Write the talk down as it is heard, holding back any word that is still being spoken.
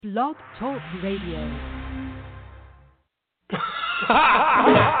Blog Talk Radio.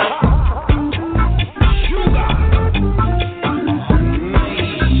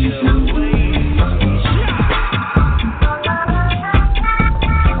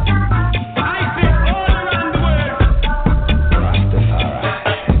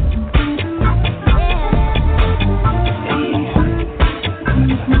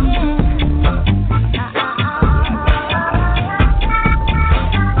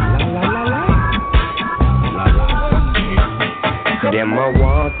 Them a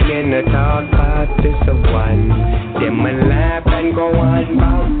walk and a talk about this a one. Them a laugh and go on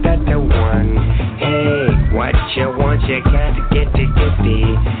about that a one. Hey, what you want, you can't get it.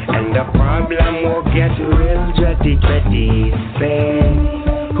 And the problem will get real dready. Say,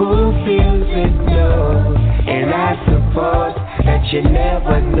 who feels it knows? And I suppose that you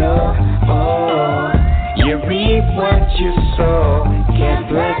never know. Oh, you reap what you sow. Can't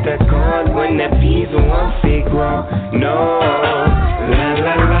plant the corn when the peas won't see grow. No. La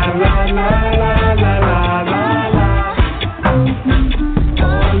la la la la la la la la.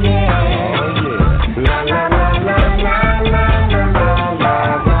 Oh yeah. La la la la la la la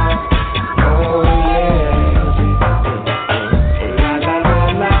la. Oh yeah. La la la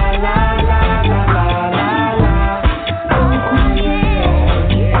la la la la la. Oh yeah.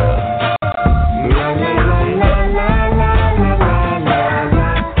 La la la la la la la la.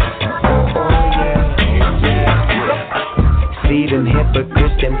 Oh yeah. See them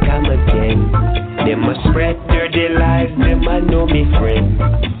hypocrites, them come again. Them a spread dirty lies, them a know me friend.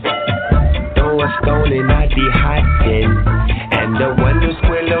 Throw a stone and I be hiding. And the one who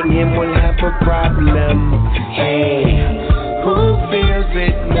squill on him will have a problem. Hey, who feels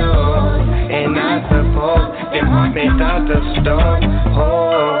it knows? And I suppose them heart made out of stone.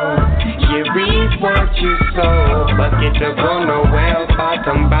 Oh, you reap what you sow. Bucket to go nowhere,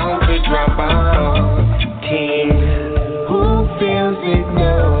 bottom bound to drop out. Team. Who feels it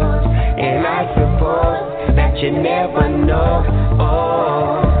knows, and I suppose that you never know.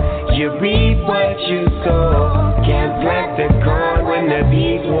 Oh, you reap what you sow. Can't plant the corn when the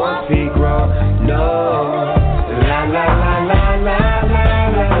bees won't see grow. No, la la la la la la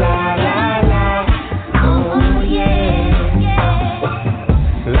la la la. Oh yeah,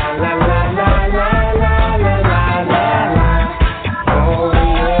 la la la la la la la la la. Oh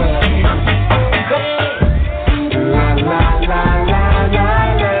yeah.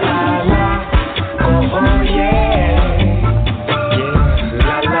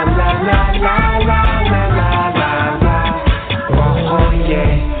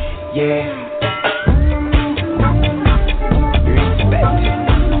 Yeah. Respect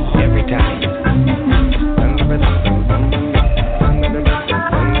every time.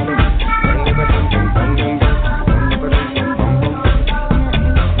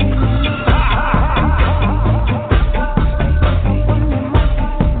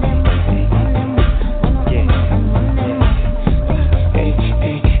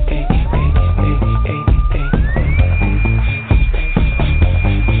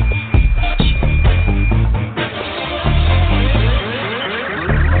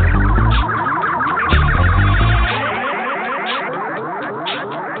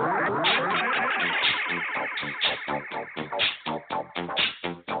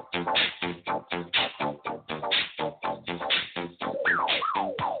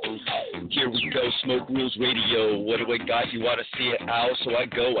 Smoke Rules Radio. What do I got? You ought to see it out. So I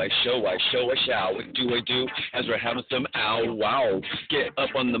go, I show, I shout. What do I do as we're having some ow wow? Get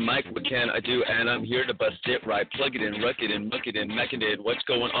up on the mic, what can I do? And I'm here to bust it right. Plug it in, ruck it in, muck it in, mack it in. What's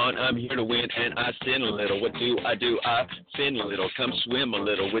going on? I'm here to win and I sin a little. What do? I sin a little. Come swim a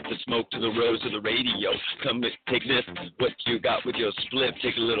little with the smoke to the rose of the radio. Come take this, what you got with your split.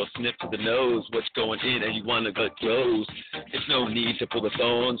 Take a little sniff to the nose. What's going in and you want to get close. There's no need to pull the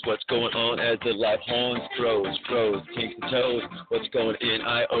phones. What's going on as the life horns crows, kinks the toes. What's going in?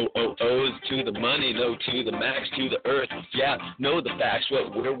 I-O-O-O's to the money, no to the max, to the earth. Yeah, know the facts, where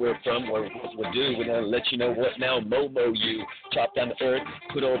we're from, what we'll do. We're going to let you know what now, Momo you. Chop down the earth,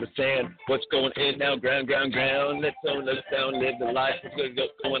 put over sand. What's going in now? Ground. Let's own, let's down, live the life.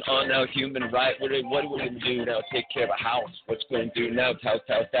 What's going on now? Human right. What are we going to do now? Take care of a house. What's going to do now? House.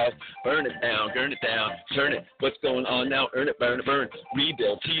 Burn it down, turn it. What's going on now? Earn it, burn.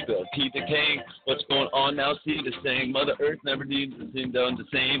 Rebuild, T-bill, decaying. What's going on now? See the same. Mother Earth never needs to seem done the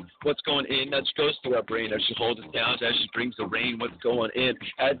same. What's going in? That goes through our brain as she holds us down, as she brings the rain. What's going in?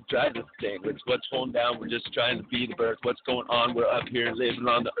 As it drives us insane. What's going down? We're just trying to be the birth. What's going on? We're up here living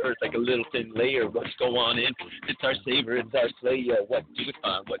on the earth like a little thin layer. What's going on in? It's our savior. It's our slayer. What do we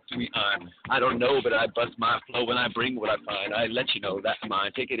find? What do we find? I don't know, but I bust my flow when I bring what I find. I let you know that's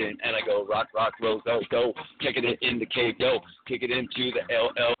mine. Take it in and I go rock, rock, roll, go, go. Take it in the cave, yo. Take it into the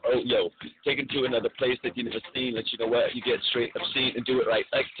LLO, yo. Take it to another place that you never seen. Let you know what you get straight obscene and do it right.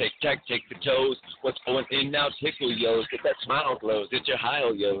 Like take the toes. What's going in now? Tickle, yo. Get that smile glows. Get your high,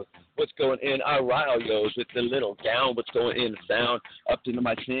 yo. What's going in? I rile, yos, with the little gown. What's going in? Sound up into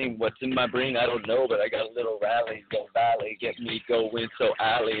my thing. What's in my brain? I don't know, but I got a little rally. Go valley, get me going. So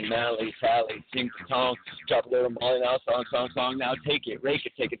alley, mally, tally, sing the song. Drop a little molly now, song. Now take it, rake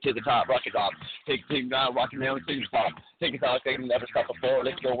it, take it to the top, rock it off. Take it now, rock it down, sing the top. Take it off, take it, never stop before.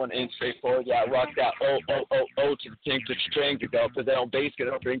 Let's go one in straight forward. Yeah, rock that. Oh, to the ting, to the string to go. Cause they don't bass, get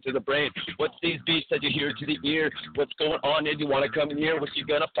don't bring to the brain. What's these beats that you hear to the ear? What's going on? If you want to come in here, what you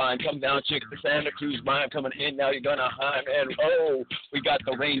gonna find? Come down, chick, the Santa Cruz mine coming in. Now you're gonna hide, and oh, we got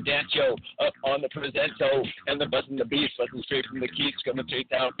the rain dance, yo, up on the presento, and the buzzing the beats, buzzing straight from the keys, coming straight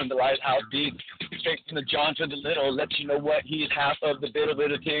down from the lighthouse beats, straight from the John to the little. Let you know what he's half of the bit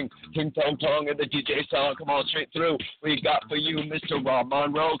of ting, tong, and the DJ song. Come on straight through. We got for you, Mr. Rob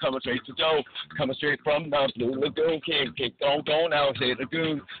Monroe, coming straight to Joe, coming straight from the Blue Lagoon King. Go now, say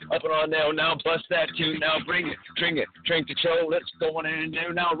Lagoon, up and on now bust that tune, now bring it, drink the show. Let's go on in and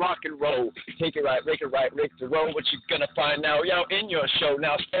do now, rock and roll. Take it right, rake the roll. What you gonna find now? Yo, in your show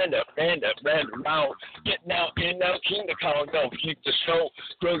now, stand up, round around. Get now in now, King the Kong, go keep the show.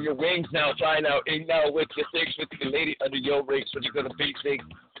 Grow your wings now, fly now, in now with your six, with the lady under your rings. What you gonna be, big?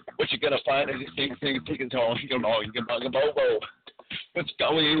 What you gonna find as you sing, take it all. You can bug a bobo. What's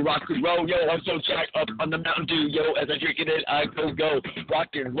going, rock and roll, yo, I'm so jacked up on the Mountain Dew, yo, as I drink it in, I go, rock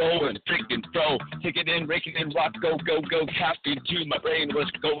and roll and freaking throw, take it in, rake it in, rock, go, caffeine to my brain,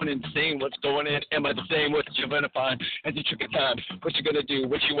 what's going insane, what's going in, am I the same, what you gonna find, as you trick of time, what you gonna do,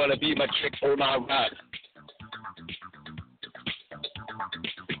 what you wanna be, my trick or my ride.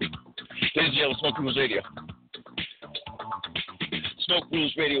 This is Yellow Smoke Rules Radio. Smoke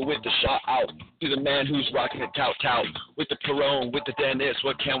Rules Radio with the shout out to the man who's rocking it tout, with the Perone, with the Dennis.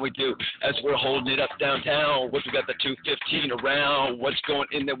 What can we do as we're holding it up downtown? What we got the 215 around? What's going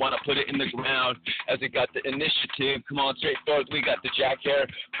in? They want to put it in the ground as they got the initiative. Come on, straight forward. We got the Jack Hair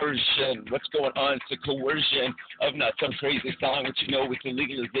version. What's going on? It's a coercion of not some crazy song, but you know with the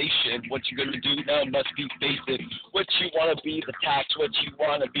legalization. What you gonna do now must be facing. What you wanna be the tax? What you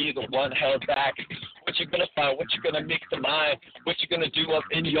wanna be the one held back? What you gonna find? What you gonna mix the mind? What you gonna do up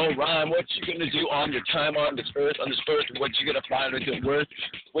in your rhyme? What you gonna do on your time on this earth? What you gonna find? Is it worth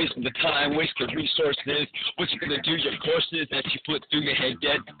wasting the time, waste the resources? What you gonna do? Your courses that you put through your head,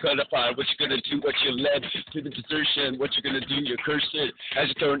 get codified. What you gonna do? What you led to the desertion? What you gonna do? Your curses as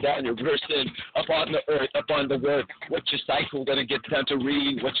you turn down your versing up on the earth, up on the word. What your cycle gonna get time to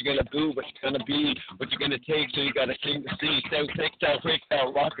read? What you gonna do? What you gonna be? What you gonna take? So you gotta sing the sea, take down, break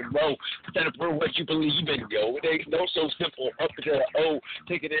down, rock and roll. Stand up for what you believe in, yo. It ain't no so simple. Up to the O,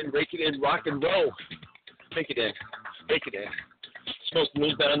 take it in, rake it in, rock and roll. Make it in, make it in. Smoke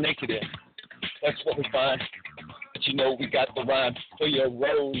rules down, naked in. That's what we find. But you know we got the rhyme for your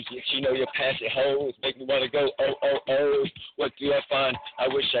rose. Yes, you know your passing hoes make me want to go, oh. What do I find? I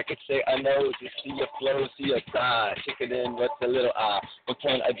wish I could say I know. To see your flow, see your thigh. Take it in, what's the little eye? What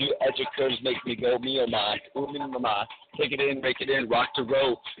can I do? As your curves make me go, me oh my. Ooh, me oh my. Take it in, make it in, rock to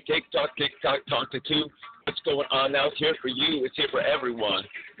roll. Tick tock, talk to two. What's going on now? It's here for you. It's here for everyone.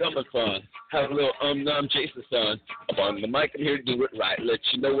 Come and fun. Have a little Jason son. Up on the mic, I'm here to do it right. Let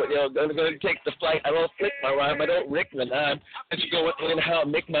you know what y'all gonna take the flight. I don't flick my rhyme. I don't rick my nine. Let you go in how I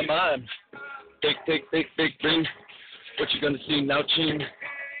make my mind. Big thing. What you gonna see now, Ching?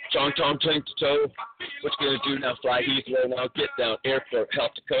 Chong, tank to toe. What you gonna do now? Fly Heathrow now. Get down, airport,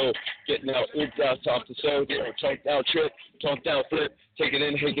 help to go. Get now, oops down, top to so. Get on, chunk down, trip, chunk down, flip. Take it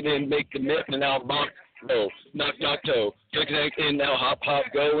in, make the myth, and now bonk. No, knock, toe. Take it in now, hop,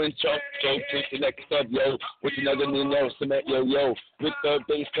 go and chunk, take the next sub, yo. With another no, cement, yo. With the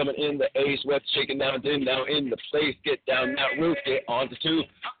bass coming in, the A sweat shaking down, then now in the place. Get down that roof, get on the two.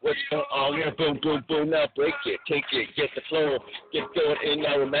 What's going on here? Boom, now break it, take it, get the flow. Get going in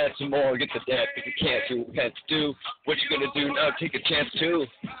now, romance some more. Get the dance, if you can't do, can't do. What you gonna do now? Take a chance too.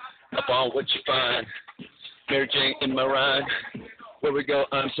 Up on what you find. Mary Jane in my rhyme. Where we go,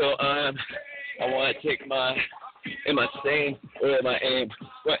 I want to take am I sane or am I aim?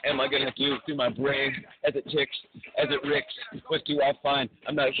 What am I gonna do through my brain as it ticks, as it ricks? What do I find?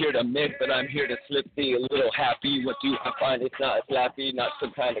 I'm not here to mix, but I'm here to slip, be a little happy. What do I find? It's not a slappy, not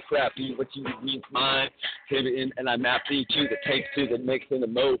some kind of crappy. What you need mine? Take it in and I map thee to the take, to the mix, and the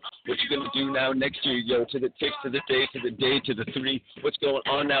mo. What you gonna do now next year, yo? To the ticks, to the day, to the day, to the three. What's going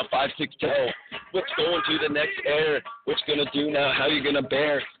on now? 5, 6, 12. What's going to the next air? What you gonna do now? How you gonna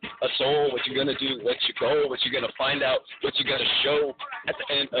bear a soul? What you gonna do? What's your goal? What you gonna find out? What you gonna show at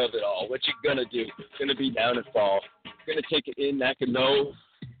the end of it all? What you gonna do? Gonna be down and fall. Gonna take it in, that can know.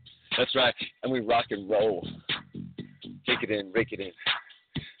 That's right, and we rock and roll. Take it in, rake it in.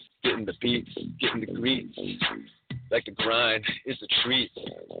 Getting the beats, getting the greets. Like the grind is a treat.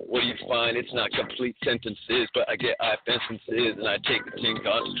 What do you find? It's not complete sentences, but I get offenses, and I take the king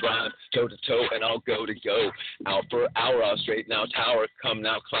God's rhyme toe to toe, and I'll go to go. Out for hour, I'll straight now tower. Come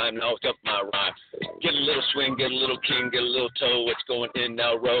now, climb now, up my rhyme. Get a little swing, get a little king, get a little toe. What's going in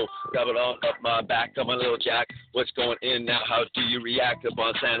now, row? Grab it on up my back, up my little jack. What's going in now? How do you react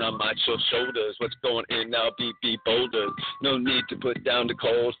upon stand on my shoulders? What's going in now? Be bolder. No need to put down the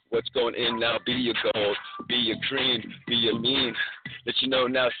cold. What's going in now? Be your gold, be your cream. Be a mean, let you know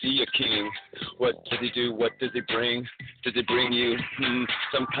now, see a king. What does he do? What does he bring? Does he bring you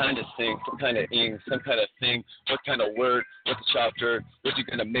some kind of thing, some kind of ing, some kind of thing? What kind of word? What's a chapter? What's he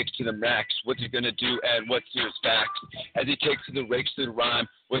gonna mix to the max? What's he gonna do? And what's his facts? As he takes to the rakes to the rhyme,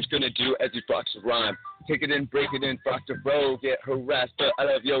 what's he gonna do as he rocks the rhyme? Take it in, break it in, rock the bro, get harassed, but I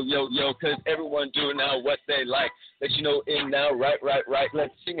love yo, cause everyone doing now what they like. Let you know in now, right,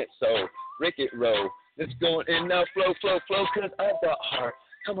 let's sing it so, Rick it row. Let's go in now, flow, cause I've got heart.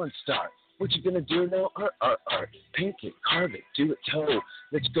 Come on, start. What you gonna do now? Art. Paint it, carve it, do it, toe.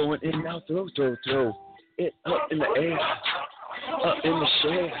 Let's go in now, throw. It up in the air, up in the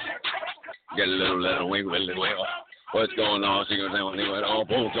shade. Get a little wiggle, What's going on? She goes down anyway. Oh,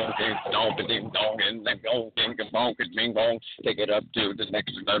 boom, don't ding dong, and then go ding bong, ding bong. Take it up to the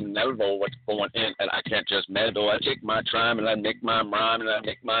next level. What's going in? And I can't just meddle. I take my time and I make my rhyme and I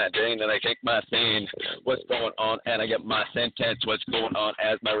make my thing and I take my scene. What's going on? And I get my sentence. What's going on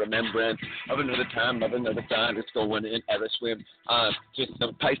as my remembrance of another time, It's going in as I swim. Just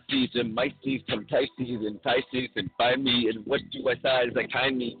some Pisces and Mices, some Pisces and find me. And what do I say as I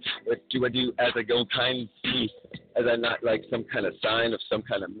kind me? What do I do as I go kind me? As I not like some kind of sign of some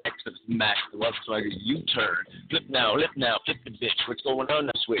kind of mix of smack, what's like a U-turn. Flip now, flip the bitch. What's going on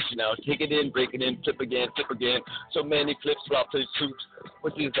now? Switch now. Take it in, break it in, flip again. So many flips, flop, hoops.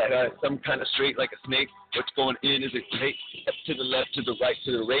 What is that? Some kind of straight like a snake. What's going in? Is it straight? Step to the left, to the right,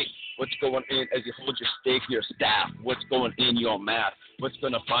 to the right. What's going in as you hold your stake, your staff? What's going in your math? What's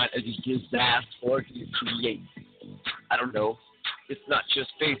going to find as you disaster or do you create? I don't know. It's not just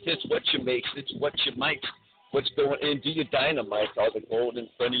faith, it's what you make, it's what you might. What's going in? Do you dynamite all the gold in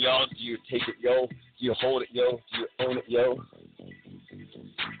front of y'all? Do you take it, yo? Do you hold it, yo? Do you own it, yo?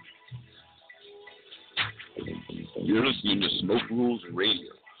 You're listening to Smoke Rules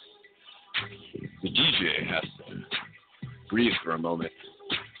Radio. The DJ has to breathe for a moment.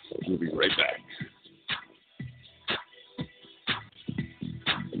 We'll be right back.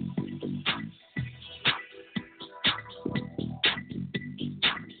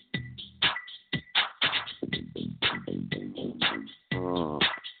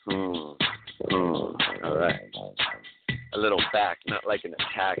 All right. A little back, not like an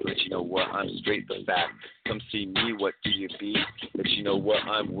attack. Let you know what I'm straight the fact. Come see me, what do you be? Let you know what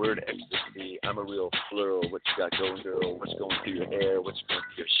I'm word ecstasy. I'm a real plural. What you got going, girl? What's going through your hair? What's going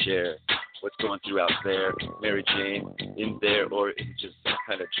through your share? What's going through out there? Mary Jane, in there, or is it just some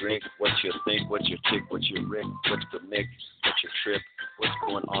kind of drink? What's your think? What's your tick? What's your rick? What's the mix? What's your trip? What's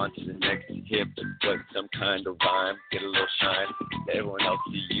going on to the next hip? What's some kind of rhyme? Get a little shine. Let everyone else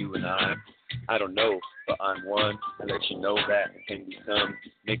see you and I don't know, but I'm one. I let you know that can become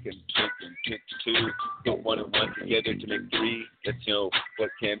making drink two. Put 1 and 1 together to make 3. Let's know what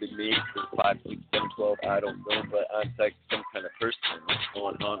can be me. 5, 6, 7, 12. I don't know, but I'm like some kind of person. What's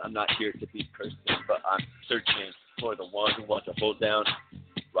going on? I'm not here to be person, but I'm searching for the one who wants to hold down,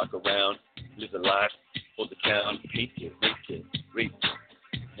 rock around, live a life, hold it down, paint it, make it, rate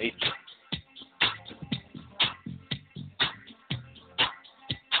it, nature.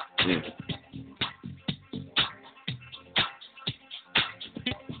 Yeah.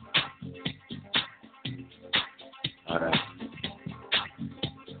 All right.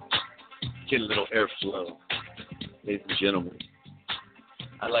 Get a little airflow, ladies and gentlemen.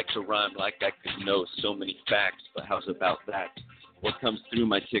 I like to rhyme like I could know so many facts, but how's about that? What comes through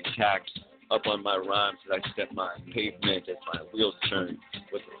my tic-tacs, up on my rhymes as I step my pavement as my wheels turn.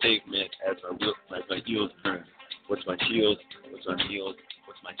 What's the pavement as my heels turn? What's my heels? What's my heels?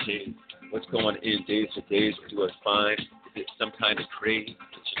 What's my change? What's going in days to days? Do I find? Is it some kind of craze?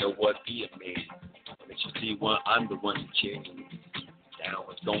 But you know what? Be amazed. But you see what? I'm the one who changed. Down,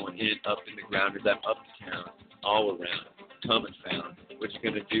 what's going in, up in the ground as I'm uptown, all around. Come and found. What you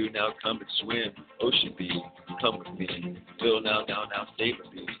gonna do now? Come and swim. Ocean beam, come with me. Will now, savor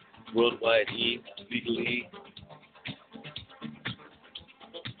me. Worldwide E, legally.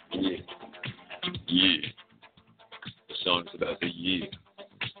 Yeah. Yeah. The song's about the yeah.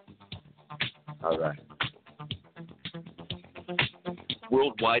 All right.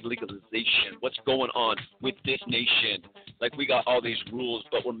 Worldwide legalization. What's going on with this nation? Like, we got all these rules,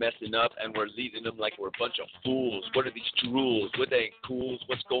 but we're messing up and we're leading them like we're a bunch of fools. What are these drools? What they ain't cools?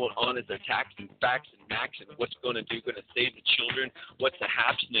 What's going on? Is there taxing, facts, and maxing? What's going to do? Going to save the children? What's the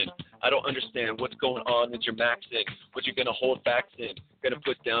happening? I don't understand what's going on with your maxing. What you're going to hold backs in? Going to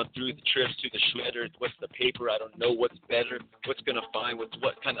put down through the trips to the shredders? What's the paper? I don't know what's better. What's going to find? What's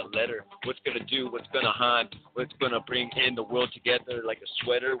what kind of letter? What's going to do? What's going to hide? What's going to bring in the world together like a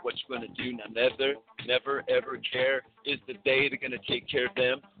sweater? What you going to do? Now, never, ever care. Is the they that going to take care of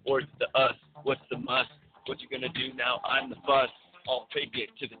them, or is it the us? What's the must? What you going to do now? I'm the fuss. I'll take it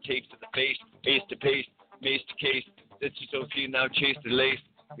to the tapes of the face, ace to pace, mace to case. That you don't see now, chase the lace.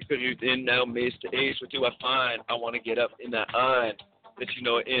 Because you're in now, mace to ace. What do I find? I want to get up in that iron. That you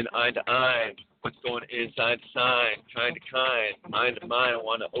know in eye to eye. What's going inside to sign, kind to kind, mind to mind, I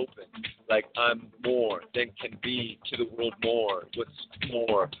want to open. Like I'm more than can be to the world more. What's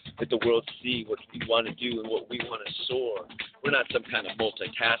more that the world see what we want to do and what we want to soar. We're not some kind of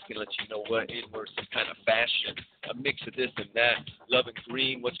multitasking, let you know what, we're some kind of fashion. A mix of this and that, love and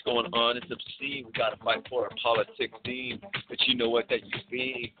green, what's going on, it's obscene. We got to fight for our politics scene. But you know what, that you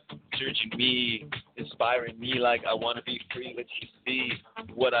be, surging me, inspiring me like I want to be free. Let you see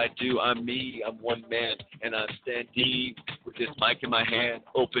what I do, I'm me. I'm one man, and I'm standing with this mic in my hand.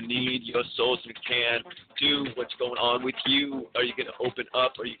 Open need your souls you can do what's going on with you. Are you going to open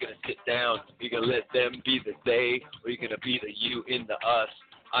up? Or are you going to sit down? Are you going to let them be the they? Or are you going to be the you in the us?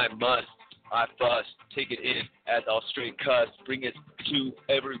 I must. I fuss. Take it in as I'll straight cuss. Bring it to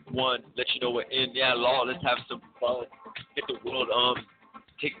everyone. Let you know we're in. Yeah, law. Let's have some fun. Get the world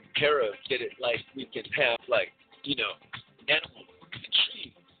taken care of. Get it like we can have, like, you know, animals and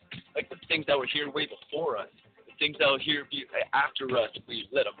trees. Like the things that were here way before us, the things that were here be after us, we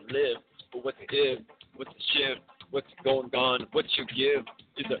let them live. But what's the if? What's the shift? What's going gone? What's your give?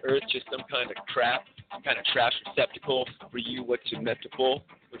 Is the earth just some kind of crap, some kind of trash receptacle for you? What's your metaphor?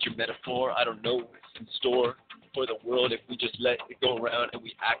 What's your metaphor? I don't know what's in store for the world if we just let it go around and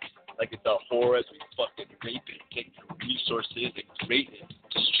we act like it's a horror as we fucking rape it, take the resources and create it,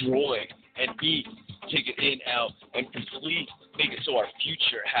 destroy and eat, take it in, out, and complete. Make it so our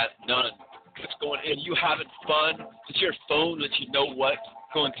future has none. What's going in? You having fun? Does your phone let you know what's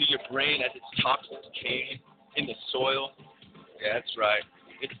going through your brain as it's toxic decaying in the soil? Yeah, that's right.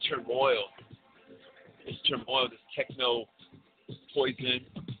 It's turmoil. It's turmoil, this techno poison.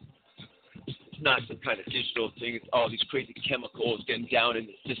 It's not some kind of digital thing. It's all these crazy chemicals getting down in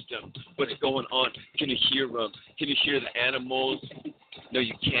the system. What's going on? Can you hear them? Can you hear the animals? No,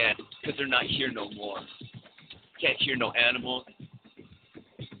 you can't, because they're not here no more. Can't hear no animals.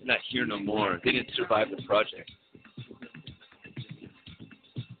 They're not here no more. They didn't survive the project.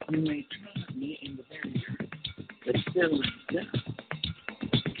 You may trust me in the very but still, yeah.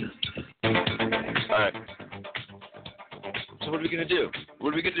 All right. So what are we going to do?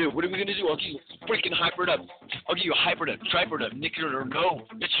 What are we going to do? What are we going to do? I'll give you freaking hyper it up. I'll give you hyper it up, triper it up, nick it or no.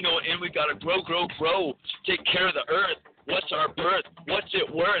 Let you know, and we got to grow. Take care of the earth. What's our birth? What's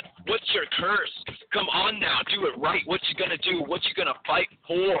it worth? What's your curse? Come on now, do it right. What you gonna do? What you gonna fight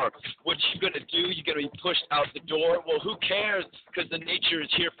for? What you gonna do? You gonna be pushed out the door? Well, who cares? Because the nature is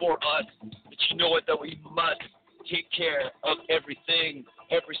here for us. But you know what? That we must take care of everything,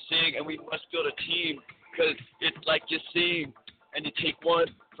 and we must build a team. Because it's like you sing, and you take one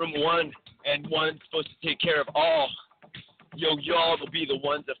from one, and one's supposed to take care of all. Y'all will be the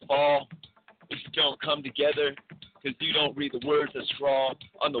ones that fall if you don't come together. Because you don't read the words that scrawl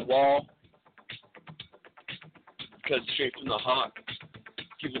on the wall. Because straight from the heart,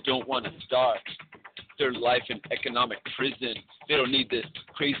 people don't want to start their life in economic prison. They don't need this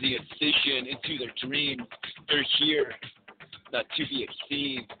crazy incision into their dreams. They're here not to be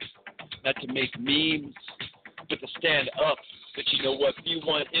obscene, not to make memes, but to stand up. But you know what? If you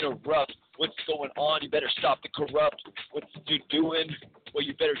want to interrupt what's going on, you better stop the corrupt. What's the dude doing? Well,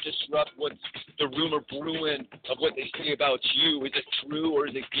 you better disrupt what's the rumor brewing of what they say about you. Is it true or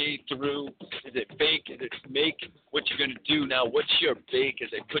is it gay through? Is it fake? Is it make? What you going to do now? What's your bake as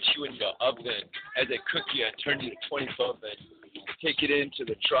they put you in the oven? As they cook you and turn you to 20 oven? take it into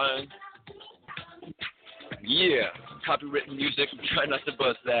the trunk. Yeah, copywritten music. Try not to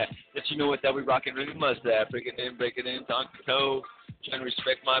bust that. Let you know what that we rockin' really must that. Break it in, tongue to toe. Trying to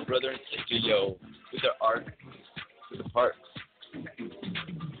respect my brother and sister, yo. With their art, with the parts.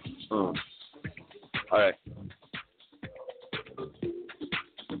 All right.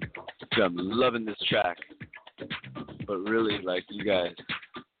 So I'm loving this track, but really, like, you guys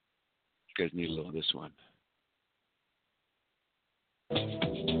need a little of this one. All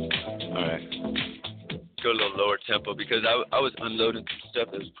right. Go a little lower tempo because I was unloading some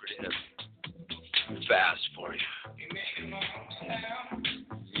stuff that was pretty heavy. Fast for you.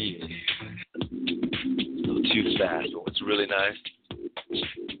 Yeah. A little too fast, but what's really nice,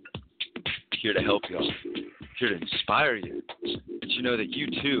 here to help y'all, here to inspire you. That you know that you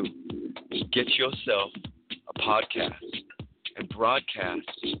too get yourself a podcast and broadcast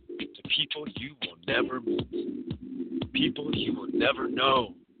to people you will never meet, people you will never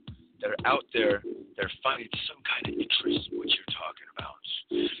know that are out there that are finding some kind of interest in what you're talking about.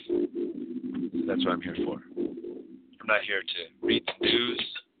 So that's what I'm here for. I'm not here to read the news,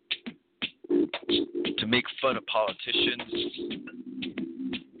 to make fun of politicians.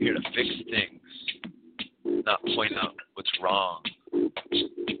 I'm here to fix things, not point out what's wrong.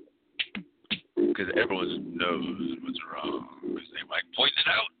 Because everyone knows what's wrong. Because they like point it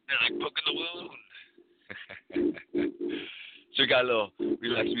out. They're like poking the wound. So we got a little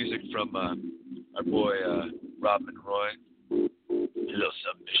relaxed music from our boy Rob Monroy. A little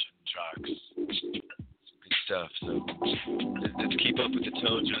submission tracks. Some good stuff. So let's keep up with the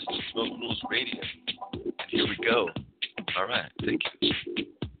tone just to Smoke Rules Radio. And here we go. All right. Thank you.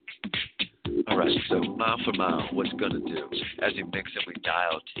 All right, so mile for mile, what's gonna do? As we mix and we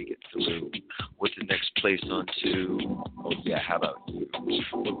dial, take it through. What's the next place on to? Oh yeah, how about you?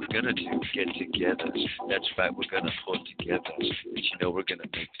 What we're gonna do? Get together. That's right, we're gonna pull together. But you know we're gonna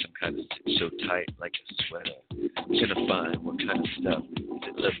make some kind of so tight like a sweater. We're gonna find what kind of stuff. Is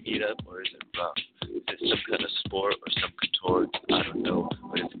it love meetup or is it rough? Is it some kind of sport or some contort? I don't know,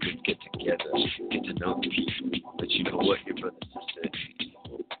 but it's good to get together, get to know the people. But you know what, your brother sister.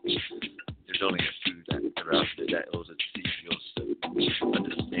 There's only a few that are out there that owes a secret, so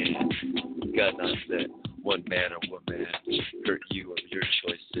understand. God not that one man or woman hurt you or your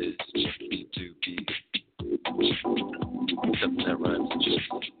choices. What can you do? Be something that rhymes with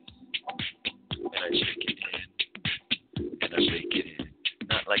choices. And I take it in, and I make it in.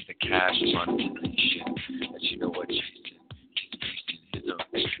 Not like the cash monetization. That you know what, Jason? He's facing his own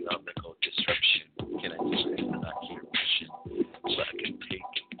economical disruption. Can I do it? I'm not here wishing. But I can take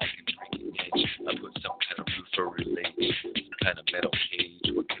it. I put some kind of roof or relay, some kind of metal cage.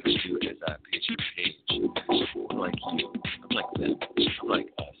 What can I do as I page to page? I'm like you, I'm like them, I'm like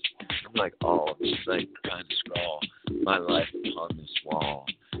us, I'm like all, just like kind of scrawl my life upon this wall.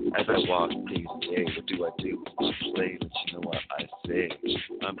 As I walk day to day, what do I do? I play, but you know what I say?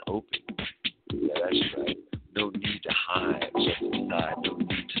 I'm open. Yeah, that's right. No need to hide what's inside, no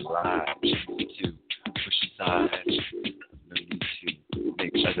need to lie, no need to push aside, no need to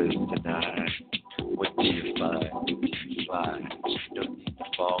make others deny. What do you find? Do you fly? No need to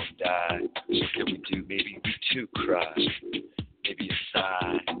fall and die. What can we do? Maybe we too cry. Maybe a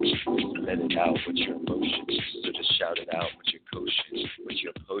sigh. Let it out with your emotions. So just shout it out with your potion. With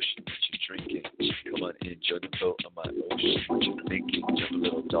your potion, what you're drinking. Come on in, join the boat on my ocean. What you're thinking, jump a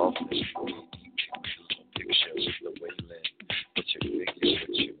little dolphin. What you little picture with the wailing. What's your figure?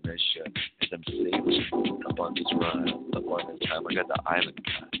 What's your measure? As I'm sailing up on this rhyme, up on the time, I got the island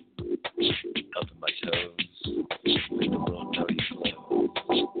kind. Up in my toes, make the world know you glow.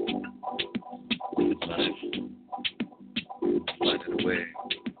 Living life, finding a way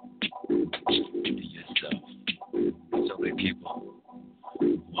to be yourself. So many people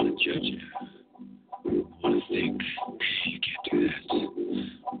want to judge you, want to think, hey, you can't do that.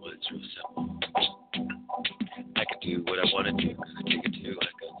 Well, it's real simple. I can do what I want to do. I take it too. I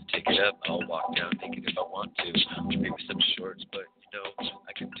can take it up. I'll walk down naked if I want to. Maybe some shorts, but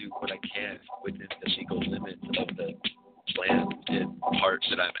I can do what I can within the legal limits of the plan and part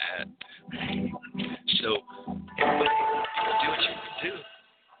that I'm at. So, everybody, do what you do.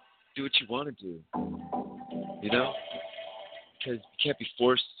 Do what you want to do. You know? Because you can't be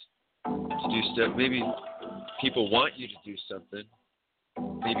forced to do stuff. Maybe people want you to do something.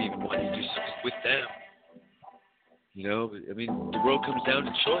 Maybe even want you to do something with them. You know? I mean, the world comes down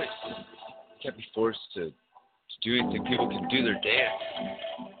to choice. You can't be forced to do anything. People can do their dance,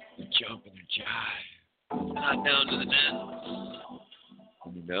 their jump and their jive, not down to the dance.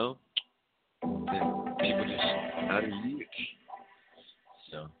 You know, then people just out of reach.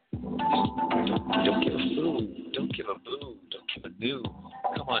 So don't give a boo, don't give a boo, don't give a new.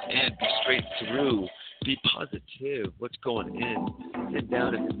 Come on in, be straight through. Be positive. What's going in? Send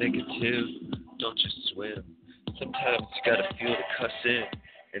down in the negative. Don't just swim. Sometimes you gotta feel the cuss in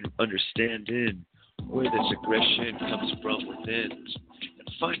and understand in where this aggression comes from within,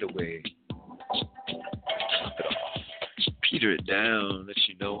 and find a way to top it off. Peter it down, let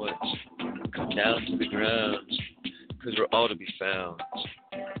you know what. Come down to the ground, because we're all to be found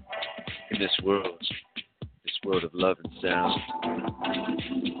in this world of love and sound.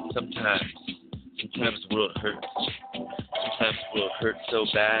 Sometimes the world hurts. Sometimes the world hurts so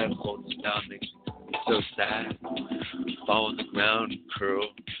bad, holding you down makes me so sad. Fall on the ground and curl.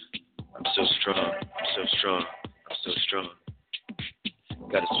 I'm so strong, I'm so strong, I'm so strong.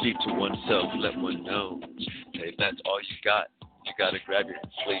 Gotta speak to oneself, let one know. Hey, if that's all you got, you gotta grab your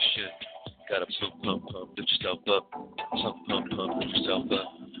inflation. Gotta pump, lift yourself up. Pump, lift yourself up.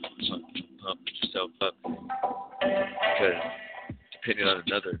 Pump, lift yourself up. Because depending on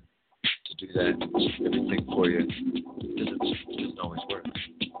another to do that, everything for you doesn't always work.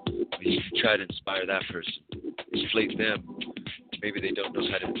 But you can try to inspire that person, inflate them. Maybe they don't know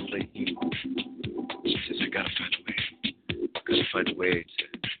how to inflate you. It's just, I gotta find a way to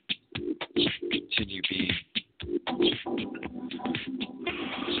continue being.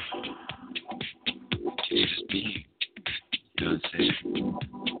 Continue just being. You know what I'm saying?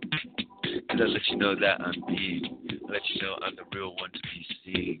 Because I let you know that I'm being. I let you know I'm the real one to be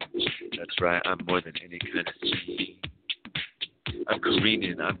seen. That's right, I'm more than any kind of seeing. I'm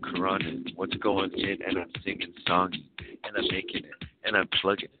careening, I'm Quraning. What's going in, and I'm singing, songing, and I'm making it, and I'm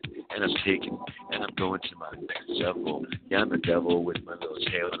plugging it, and I'm taking it, and I'm going to my next level. Yeah, I'm a devil with my little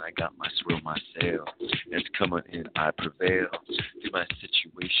tail, and I got my swirl, my sail. And it's coming in, I prevail through my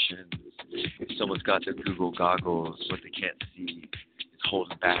situations. If someone's got their Google goggles, what they can't see is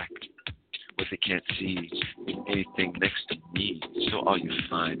holding back. What they can't see is anything next to me. So all you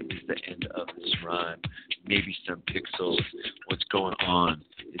find is the end of this rhyme. Maybe some pixels. What's going on?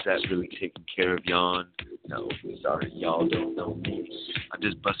 Is that really taking care of yawn? No, sorry, y'all don't know me. I'm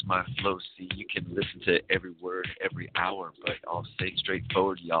just busting my flow. See, you can listen to every word every hour, but I'll say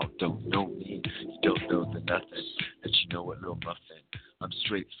straightforward, y'all don't know me. You don't know the nothing. That you know what, little muffin. I'm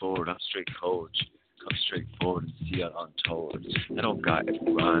straightforward. I'm straight cold. Come straight forward and see it untold. I don't got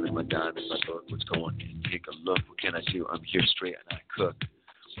every rhyme in my dime in my book. What's going in? Take a look. What can I do? I'm here straight and I cook.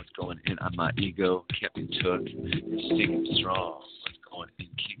 What's going in on my ego? Can't be took. It's singing strong. What's going in?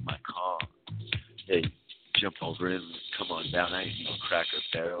 Keep my calm. Hey, jump over in. Come on down. I ain't no cracker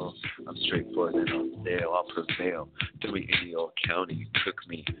barrel. I'm straightforward and on sale. I'll prevail. Through any old county. Cook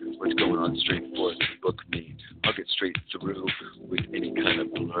me. What's going on? Straightforward. Book me. I'll get straight through with any kind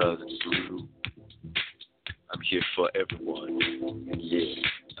of blur that's blue. I'm here for everyone, and yeah,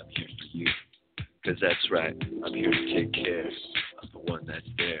 I'm here for you. Cause that's right, I'm here to take care of the one that's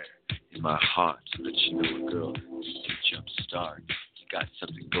there in my heart. So that you know a girl, you can jump start. You got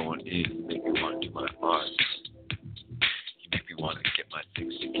something going in, you make me want to do my art. You make me want to get my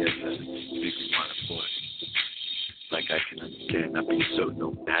things together. You make me want to voice. Like I can understand, not being so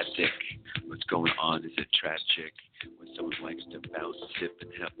nomadic. What's going on? Is it tragic? When someone likes to bounce, tip,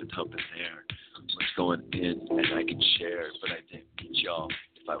 and help in there. What's going in, and I can share, but I didn't meet y'all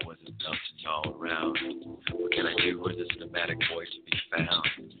if I wasn't bouncing y'all around. What can I do? Where's this nomadic boy to be found?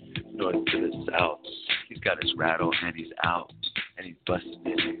 North to the south, he's got his rattle and he's out, and he's busting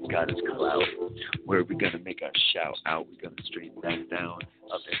in, he's got his clout. Where are we gonna make our shout out? We gonna straighten that down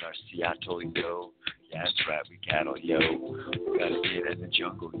up in our Seattle, yo. Yeah, that's right, we cattle, yo. We gotta get in the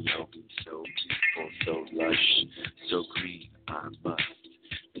jungle, yo. Be so beautiful, so lush, so green, I must.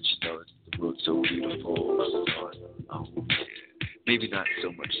 That you know the world's so beautiful up north. Oh, yeah. Maybe not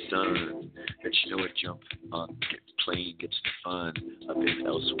so much sun. That you know it, jump on, get playing, gets fun. Up in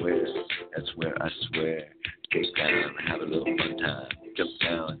elsewhere, that's where I swear. Get down, have a little fun time. Jump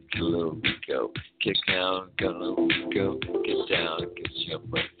down, get a little Rico. Kick down, get a little Rico. Get down, get your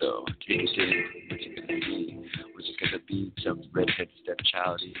butt though. Take it in, what you gonna be? What you gonna be? Some redhead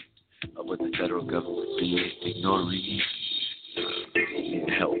stepchildy of what the federal government be ignoring. We need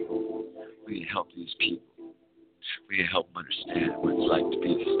help. We need to help these people. We need to help them understand what it's like to be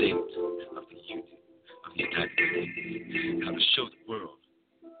the state of the Union of the United States. How to show the world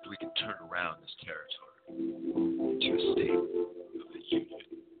that we can turn around this territory to a state of the Union.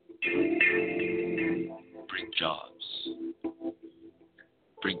 Bring jobs.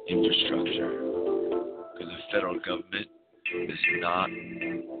 Bring infrastructure. Because the federal government is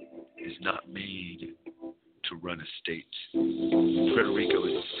not made to run a state. Puerto Rico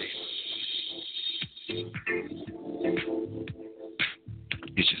is a state.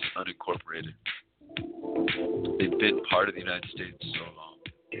 It's just unincorporated. They been part of the United States so long.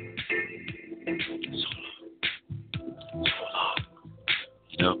 So long.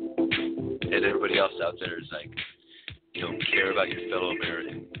 You know? And everybody else out there is like, you don't care about your fellow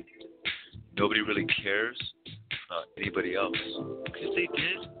American. Nobody really cares about anybody else. Because they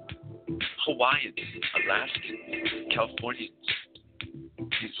did. Hawaiians, Alaskans, Californians,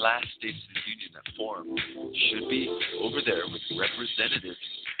 these last states of the Union that formed should be over there with representatives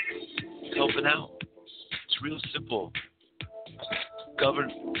helping out. It's real simple.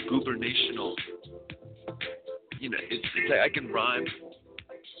 Gubernational. You know, it's like I can rhyme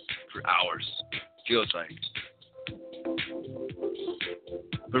for hours. Feels like.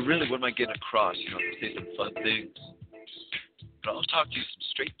 But really, what am I getting across? You know, I say some fun things. But I'll talk to you some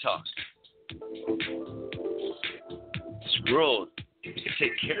straight talk. This world, we can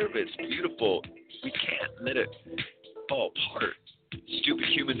take care of it. It's beautiful. We can't let it fall apart. Stupid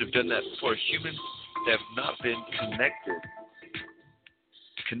humans have done that before. Humans that have not been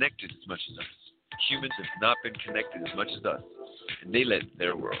connected as much as us. Humans have not been connected as much as us. And they let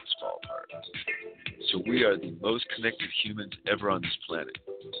their worlds fall apart. So we are the most connected humans ever on this planet.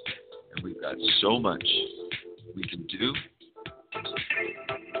 And we've got so much we can do to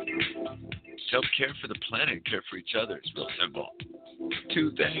help care for the planet and care for each other. It's real simple.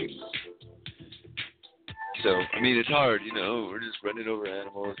 2 things. So, I mean, it's hard, you know. We're just running over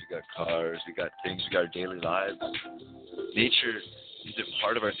animals. We got cars. We got things. We got our daily lives. Nature isn't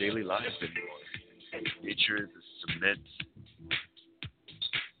part of our daily lives anymore. Nature is a cement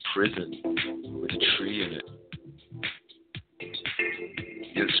prison with a tree in it.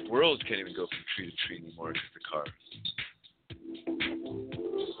 You know, squirrels can't even go from tree to tree anymore because of the cars.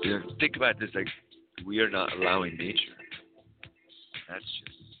 You know, think about this, like, we are not allowing nature.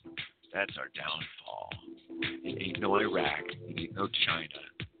 That's our downfall. It ain't no Iraq. It ain't no China.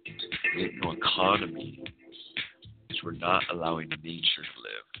 It ain't no economy. Because we're not allowing nature to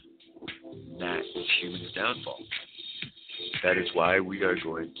live. And that is humans' downfall. That is why we are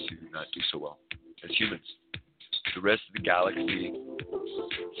going to not do so well as humans. The rest of the galaxy,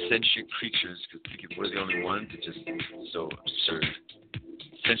 sentient creatures, because thinking we're the only ones, it's just so absurd.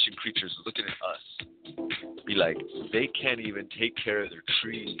 Sentient creatures looking at us, be like, they can't even take care of their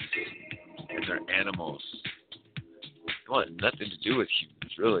trees and their animals. They want nothing to do with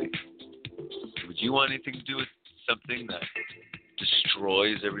humans, really. Would you want anything to do with something that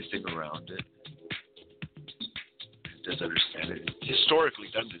destroys everything around it? It doesn't understand it. It's historically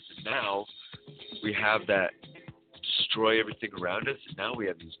done this, and now we have that destroy everything around us, and now we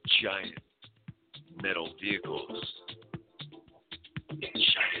have these giant metal vehicles.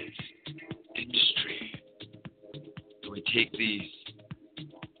 Giant industry. And we take these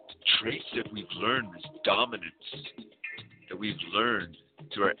traits that we've learned, this dominance that we've learned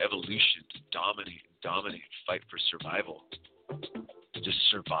through our evolution to dominate, fight for survival, to just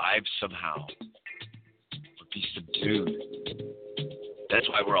survive somehow, or be subdued. That's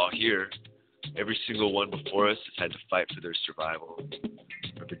why we're all here. Every single one before us has had to fight for their survival,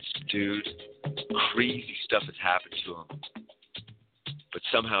 or been subdued. Crazy stuff has happened to them. But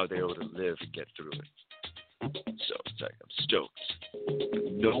somehow they're able to live and get through it. So it's like, I'm stoked.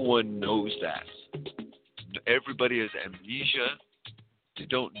 No one knows that. Everybody has amnesia. They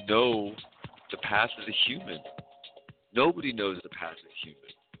don't know the path of the human. Nobody knows the path of the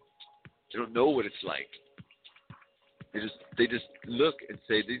human. They don't know what it's like. They just look and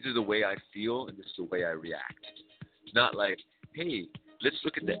say, these are the way I feel and this is the way I react. Not like, hey, let's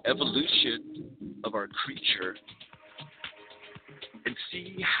look at the evolution of our creature and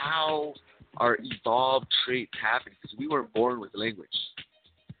see how our evolved traits happen, because we weren't born with language.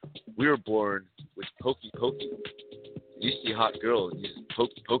 We were born with pokey pokey. You see a hot girl and you just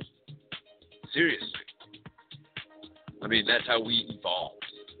pokey pokey. Seriously. I mean, that's how we evolved.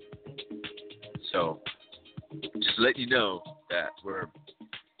 So, just let you know that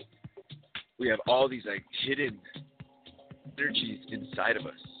we have all these like hidden energies inside of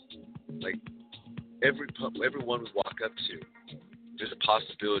us. Like everyone we walk up to, there's a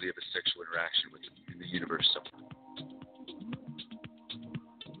possibility of a sexual interaction in the universe somewhere.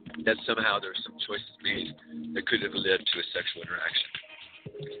 That somehow there's some choices made that could have led to a sexual interaction.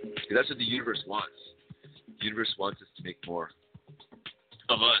 Because that's what the universe wants. The universe wants us to make more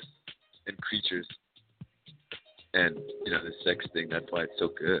of us and creatures. And, you know, the sex thing, that's why it's so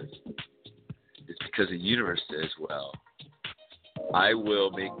good. It's because the universe says, well, I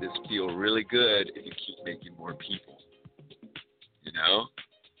will make this feel really good if you keep making more people. You know?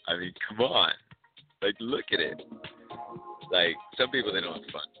 I mean, come on. Like, look at it. Like, some people, they don't have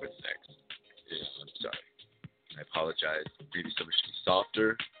fun with sex. Yeah, I'm sorry. I apologize. Maybe someone should be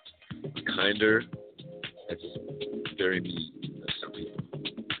softer, kinder, That's very mean of some people.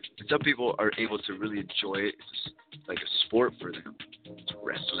 And some people are able to really enjoy it. It's just like a sport for them. It's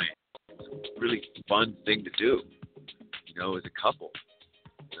wrestling. It's a really fun thing to do, as a couple.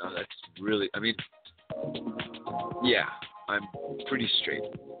 That's really, yeah, I'm pretty straight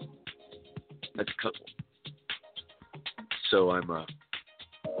as a couple. So I'm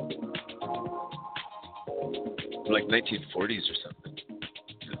like 1940s or something.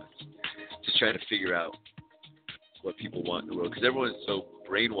 Just trying to figure out what people want in the world, because everyone's so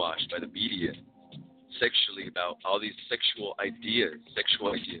brainwashed by the media sexually about all these sexual ideas,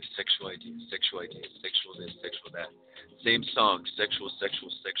 sexual this, sexual that. Same song, sexual,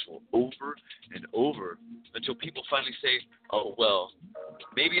 over and over, until people finally say, oh, well,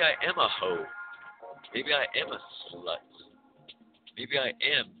 maybe I am a hoe. Maybe I am a slut. Maybe I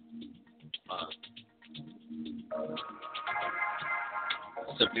am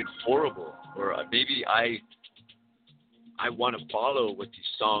something horrible. Or maybe I want to follow what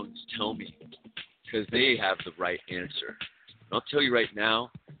these songs tell me because they have the right answer. And I'll tell you right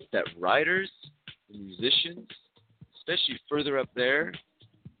now that writers and musicians, especially further up there,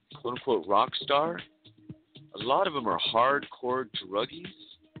 quote-unquote rock star, a lot of them are hardcore druggies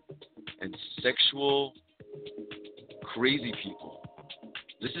and sexual crazy people.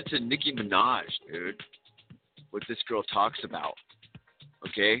 Listen to Nicki Minaj, dude, what this girl talks about,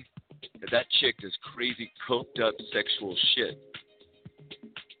 okay? That chick does crazy, coked-up sexual shit,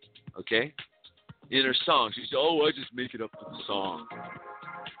 okay? In her songs, she says, oh, I just make it up for the song.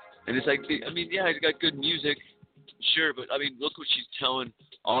 And it's like, yeah, it's got good music, sure, but, look what she's telling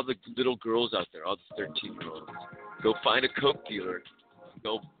all the little girls out there, all the 13-year-olds. Go find a coke dealer and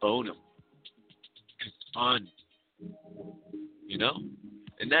go bone him. It's fun,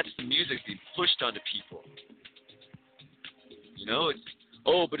 And that's the music being pushed onto people. It's,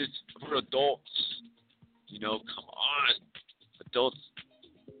 oh, but it's for adults. Come on. Adults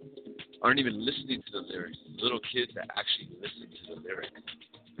aren't even listening to the lyrics. Little kids that actually listen to the lyrics.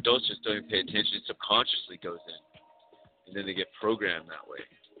 Adults just don't even pay attention. It subconsciously goes in. And then they get programmed that way.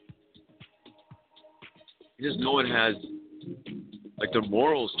 Because no one has, their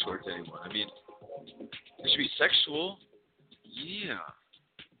morals towards anyone. It should be sexual. Yeah.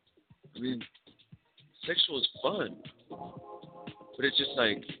 Sexual is fun. But it's just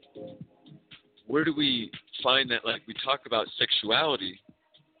where do we find that, we talk about sexuality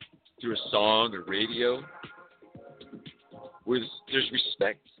through a song or radio, where there's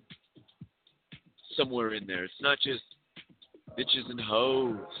respect somewhere in there. It's not just bitches and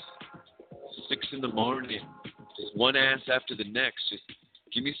hoes, 6 in the morning, just one ass after the next. Just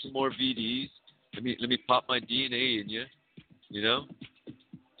give me some more VDs. Let me pop my DNA in you,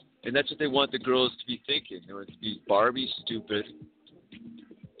 And that's what they want the girls to be thinking. They want to be Barbie stupid,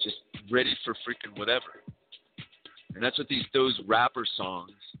 just ready for freaking whatever. And that's what those rapper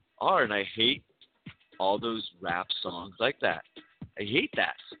songs are. And I hate all those rap songs like that. I hate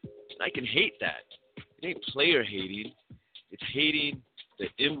that. And I can hate that. It ain't player hating. It's hating the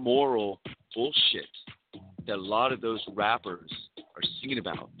immoral bullshit that a lot of those rappers are singing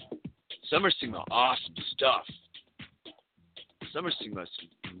about. Some are singing about awesome stuff. Some are singing about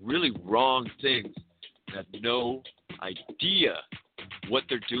some really wrong things and have no idea what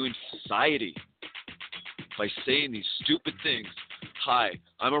they're doing to society by saying these stupid things. Hi,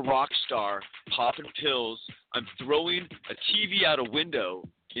 I'm a rock star, popping pills. I'm throwing a TV out a window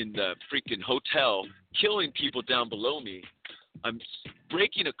in the freaking hotel, killing people down below me. I'm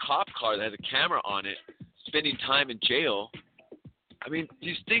breaking a cop car that has a camera on it, spending time in jail.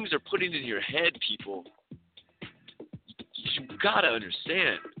 These things are putting in your head, people. You gotta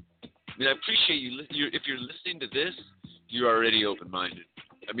understand. I appreciate you. If you're listening to this, you're already open-minded.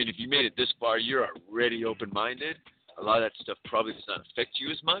 If you made it this far, you're already open-minded. A lot of that stuff probably does not affect you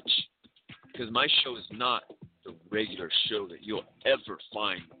as much, because my show is not the regular show that you'll ever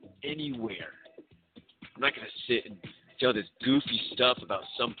find anywhere. I'm not going to sit and tell this goofy stuff about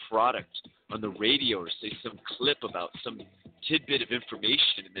some product on the radio or say some clip about some tidbit of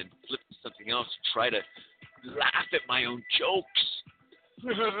information and then flip to something else and try to laugh at my own jokes.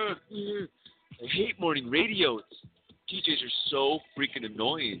 I hate morning radio. DJs are so freaking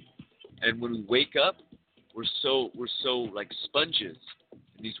annoying. And when we wake up, we're so like sponges.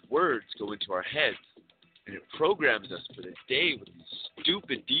 And these words go into our heads. And it programs us for the day with these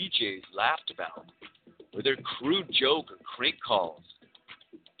stupid DJs laughed about. Or their crude joke or crank calls.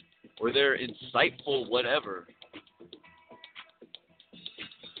 Or their insightful whatever.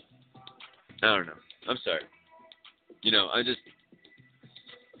 I don't know. I'm sorry.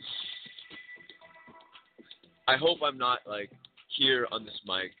 I hope I'm not, here on this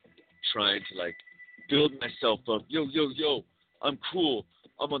mic trying to, build myself up. Yo, I'm cool.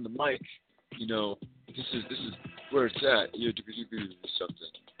 I'm on the mic. You know, this is where it's at. You something.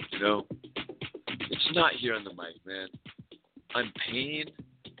 You know, it's not here on the mic, man. I'm paying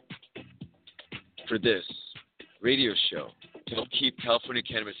for this radio show to help keep California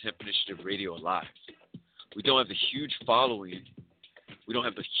Cannabis Hemp Initiative Radio alive. We don't have the huge following. We don't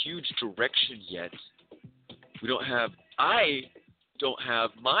have the huge direction yet. I don't have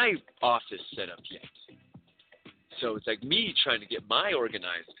my office set up yet. So it's like me trying to get my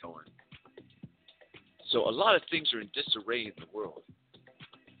organized going. So a lot of things are in disarray in the world.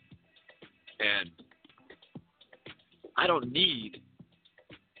 And I don't need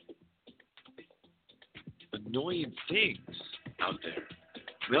annoying things out there.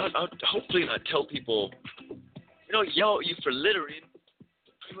 I mean, I'll hopefully not tell people, yell at you for littering.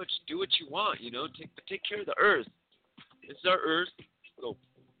 Pretty much do what you want, take care of the earth. It's our earth. Go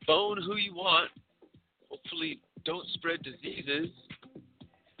bone who you want. Hopefully don't spread diseases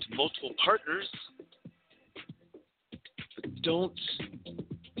to multiple partners. But don't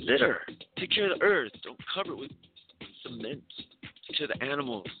litter. Take care of the earth. Don't cover it with cement. Take care of the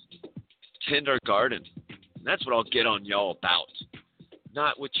animals. Tend our garden. And that's what I'll get on y'all about.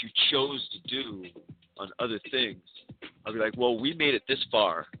 Not what you chose to do on other things. I'll be like, well, we made it this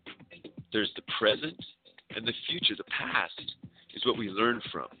far. There's the present and the future. The past is what we learn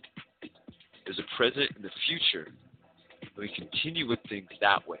from. There's a present and the future. And we continue with things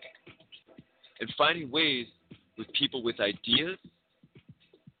that way. And finding ways with people with ideas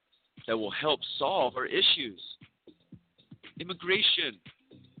that will help solve our issues. Immigration.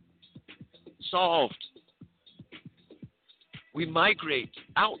 Solved. We migrate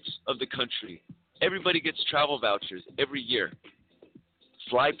out of the country. Everybody gets travel vouchers every year.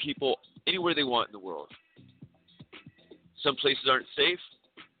 Fly people anywhere they want in the world. Some places aren't safe.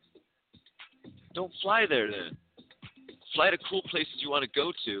 Don't fly there then. Fly to cool places you want to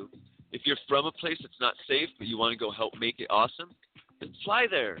go to. If you're from a place that's not safe but you want to go help make it awesome, then fly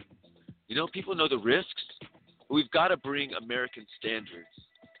there. People know the risks. But we've got to bring American standards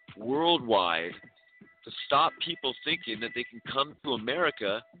worldwide to stop people thinking that they can come to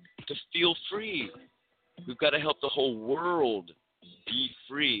America to feel free. We've got to help the whole world be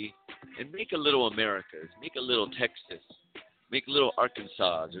free and make a little Americas, make a little Texas, make a little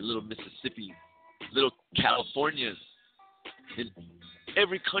Arkansas or little Mississippi, little Californias in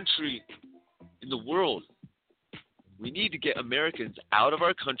every country in the world. We need to get Americans out of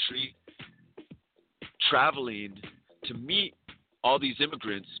our country traveling to meet all these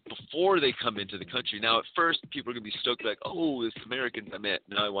immigrants before they come into the country. Now, at first, people are going to be stoked, like, oh, this Americans I met,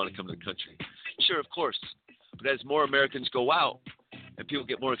 now I want to come to the country. Sure, of course. But as more Americans go out and people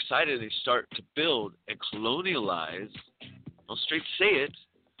get more excited, they start to build and colonialize, I'll straight say it,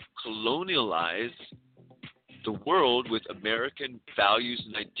 colonialize the world with American values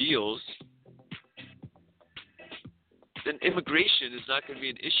and ideals, then immigration is not going to be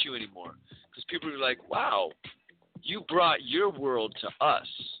an issue anymore. Because people are like, wow, you brought your world to us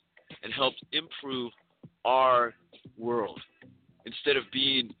and helped improve our world instead of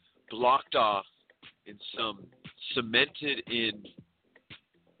being blocked off in some cemented in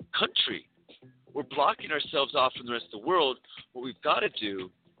country. We're blocking ourselves off from the rest of the world. What we've got to do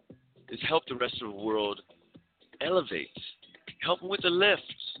is help the rest of the world elevate. Help them with the lift.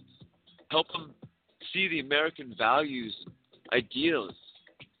 Help them see the American values, ideals,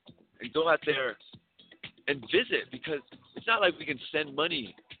 and go out there and visit, because it's not like we can send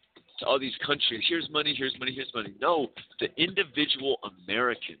money to all these countries. Here's money, here's money, here's money. No, the individual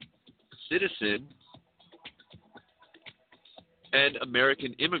American citizen and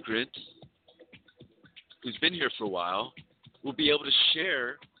American immigrant who's been here for a while will be able to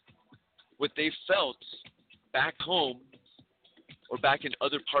share what they felt back home or back in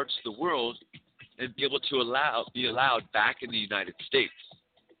other parts of the world and be able to be allowed back in the United States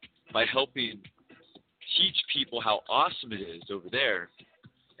by helping teach people how awesome it is over there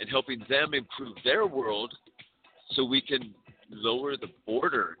and helping them improve their world so we can lower the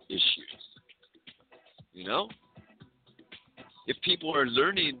border issues. If people are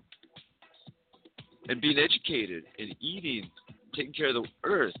learning and being educated and eating, taking care of the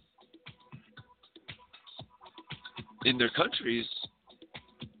earth in their countries,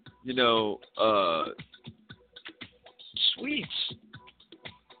 sweet.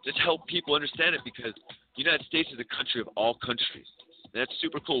 Just help people understand it, because the United States is a country of all countries. And that's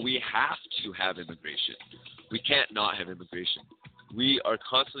super cool. We have to have immigration. We can't not have immigration. We are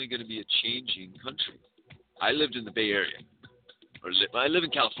constantly going to be a changing country. I lived in the Bay Area. I live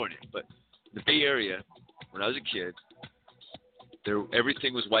in California, but in the Bay Area, when I was a kid,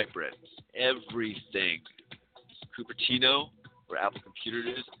 everything was white bread. everything. Cupertino, where Apple Computer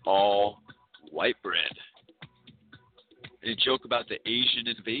is, all white bread. And a joke about the Asian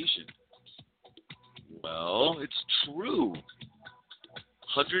invasion. Well, it's true.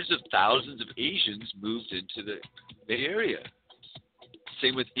 Hundreds of thousands of Asians moved into the Bay Area.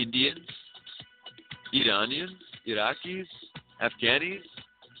 Same with Indians, Iranians, Iraqis, Afghanis,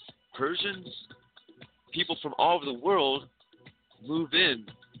 Persians. People from all over the world move in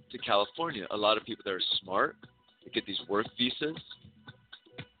to California. A lot of people that are smart, they get these work visas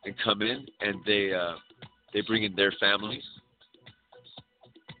and come in, and they bring in their families.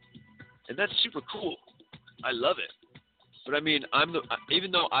 And that's super cool. I love it. But I mean,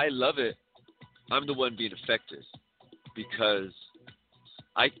 even though I love it, I'm the one being affected because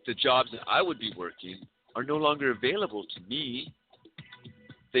the jobs that I would be working are no longer available to me.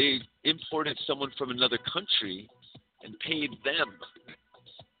 They imported someone from another country and paid them.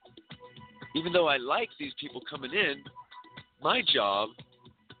 Even though I like these people coming in, my job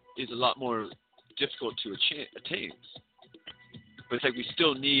is a lot more difficult to attain. But it's like we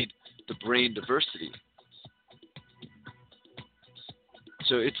still need the brain diversity.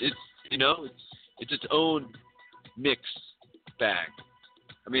 So it's its own mixed bag.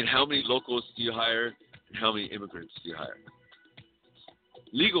 I mean, how many locals do you hire and how many immigrants do you hire?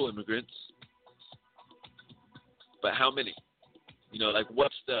 Legal immigrants, but how many? Like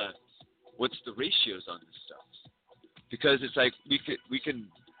what's the ratios on this stuff? Because it's like we can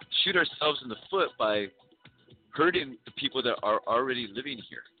shoot ourselves in the foot by hurting the people that are already living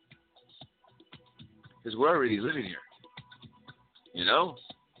here. Because we're already living here.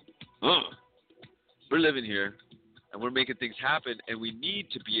 We're living here, and we're making things happen, and we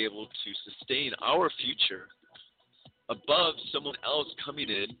need to be able to sustain our future above someone else coming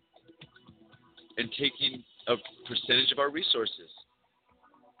in and taking a percentage of our resources.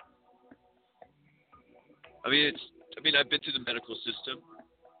 I've been through the medical system,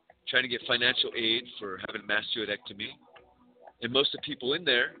 trying to get financial aid for having a mastectomy, and most of the people in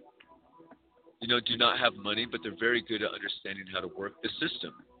there, do not have money, but they're very good at understanding how to work the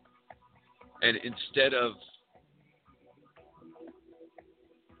system. And instead of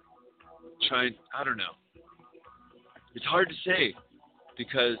trying, I don't know. It's hard to say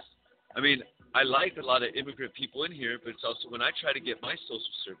because, I like a lot of immigrant people in here, but it's also when I try to get my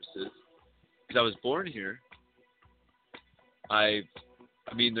social services, because I was born here,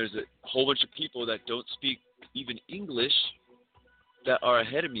 there's a whole bunch of people that don't speak even English that are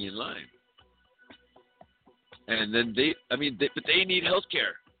ahead of me in line. And then but they need health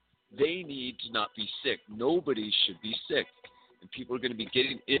care. They need to not be sick. Nobody should be sick. And people are going to be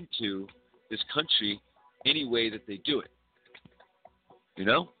getting into this country any way that they do it. And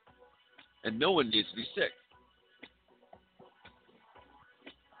no one needs to be sick.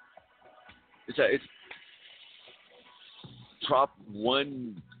 It's Prop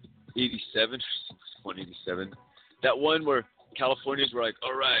 187. That one where Californians were like,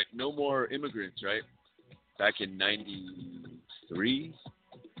 all right, no more immigrants, right? Back in 93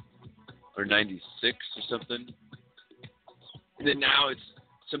 or 96 or something. And then now it's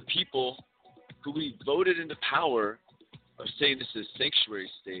some people who we voted into power are saying this is a sanctuary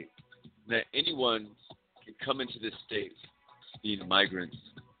state, and that anyone can come into this state being migrants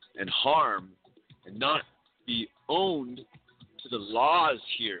and harm and not be owned to the laws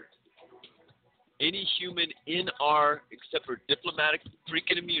here. Any human except for diplomatic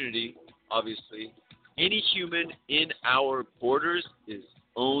freaking immunity, obviously, any human in our borders is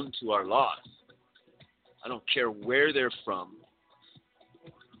owned to our laws. I don't care where they're from.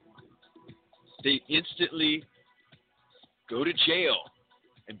 They instantly go to jail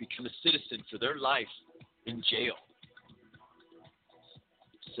and become a citizen for their life in jail.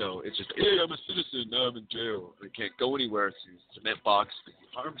 So it's just, hey, I'm a citizen, now I'm in jail. They can't go anywhere through cement box if you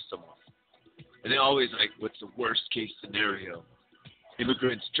harm someone. And they always what's the worst case scenario?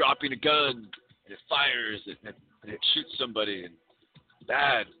 Immigrants dropping a gun and it fires and it shoots somebody and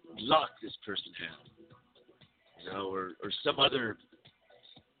bad luck this person had. Or some other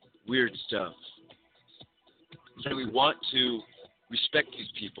weird stuff. So we want to respect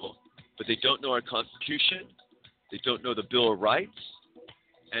these people, but they don't know our Constitution. They don't know the Bill of Rights.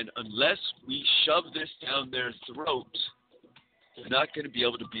 And unless we shove this down their throat, they're not going to be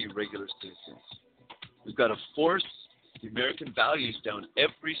able to be regular citizens. We've got to force the American values down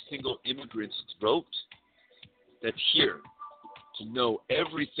every single immigrant's throat that's here to know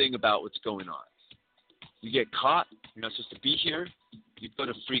everything about what's going on. You get caught, you're not supposed to be here, you go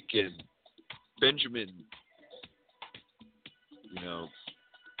to freaking Benjamin,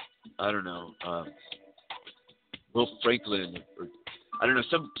 Will Franklin, or I don't know,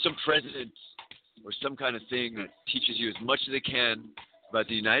 some president or some kind of thing that teaches you as much as they can about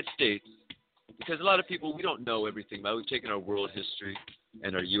the United States, because a lot of people, we don't know everything about it. We've taken our world history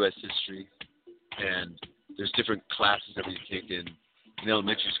and our U.S. history, and there's different classes that we take in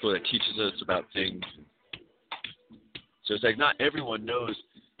elementary school that teaches us about things. So it's like not everyone knows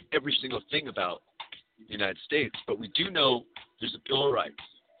every single thing about the United States, but we do know there's a Bill of Rights.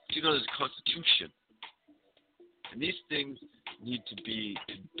 We do know there's a Constitution. And these things need to be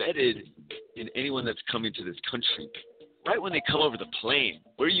embedded in anyone that's coming to this country. Right when they come over the plane,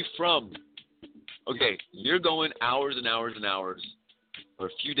 where are you from? Okay, you're going hours and hours and hours or a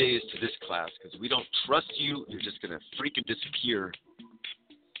few days to this class because we don't trust you. You're just going to freaking disappear.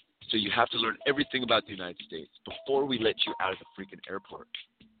 So you have to learn everything about the United States before we let you out of the freaking airport.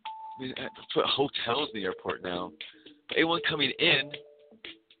 I mean, I put hotels in the airport now. But anyone coming in,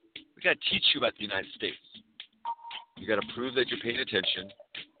 we got to teach you about the United States. You got to prove that you're paying attention,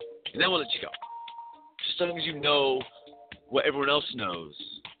 and then we'll let you go. Just as long as you know what everyone else knows,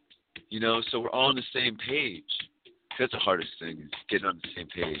 you know, so we're all on the same page. That's the hardest thing, is getting on the same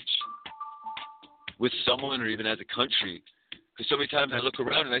page with someone or even as a country. Because so many times I look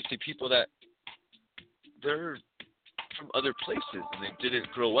around and I see people that they're from other places and they didn't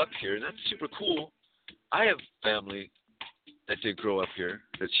grow up here, and that's super cool. I have family that did grow up here,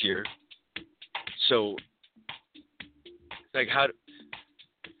 that's here. So, like,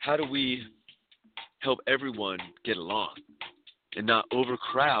 how do we help everyone get along and not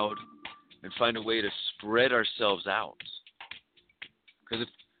overcrowd and find a way to spread ourselves out? Because if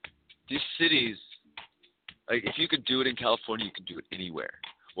these cities, like, if you could do it in California, you can do it anywhere.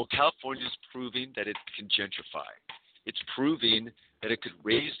 Well, California is proving that it can gentrify. It's proving that it could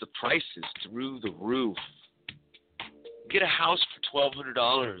raise the prices through the roof. Get a house for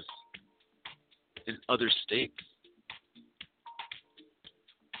 $1,200 in other states.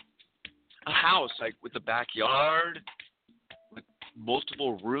 A house, like, with a backyard, with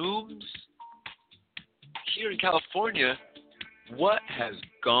multiple rooms. Here in California, what has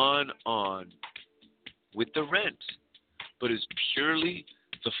gone on with the rent? But is purely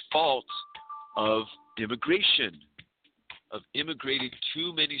the fault of immigration, of immigrating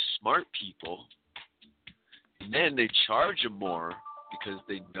too many smart people, and then they charge them more because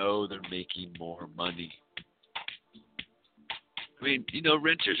they know they're making more money. I mean, you know,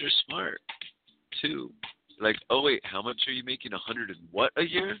 renters are smart too. Like, oh wait, how much are you making? 100 and what a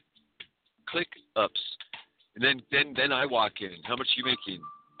year? Click ups, and then I walk in. How much are you making?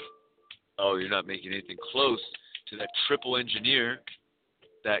 Oh, you're not making anything close to that triple engineer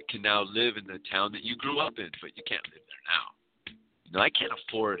that can now live in the town that you grew up in, but you can't live there now. No, I can't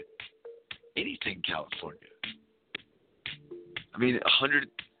afford anything in California. I mean,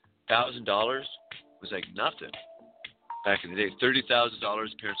 $100,000 was like nothing back in the day. $30,000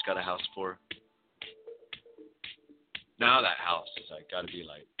 parents got a house for. Now that house is like got to be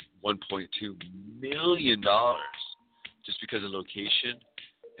like $1.2 million just because of location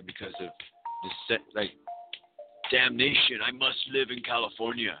and because of the like damnation. I must live in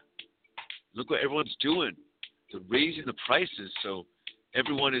California. Look what everyone's doing. They're raising the prices, so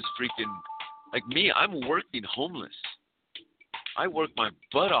everyone is freaking like me. I'm working homeless. I work my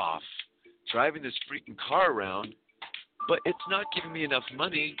butt off driving this freaking car around, but it's not giving me enough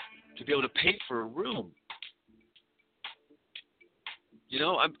money to be able to pay for a room. You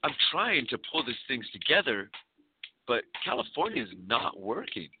know, I'm trying to pull these things together, but California is not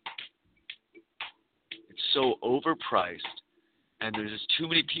working. It's so overpriced, and there's just too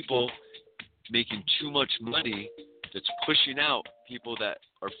many people making too much money that's pushing out people that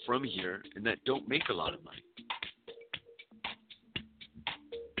are from here and that don't make a lot of money.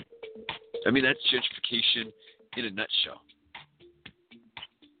 I mean, that's gentrification in a nutshell.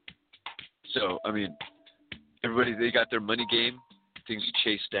 So, I mean, everybody, they got their money game, things you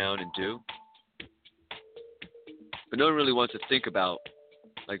chase down and do. But no one really wants to think about,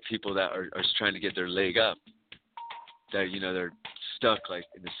 like, people that are trying to get their leg up, that, you know, they're stuck, like,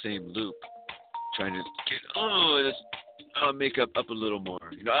 in the same loop, trying to get, I'll make up a little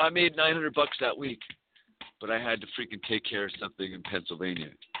more. You know, I made $900 that week, but I had to freaking take care of something in Pennsylvania.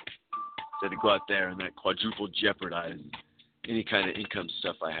 So I had to go out there and that quadruple jeopardize any kind of income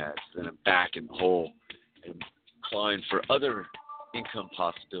stuff I had. So then I'm back in the hole and clawing for other income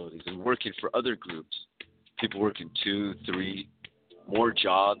possibilities and working for other groups. People working 2, 3, more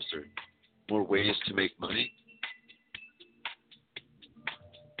jobs or more ways to make money.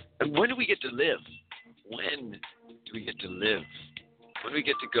 And when do we get to live? When do we get to live? When do we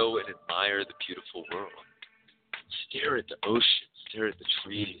get to go and admire the beautiful world? Stare at the ocean, stare at the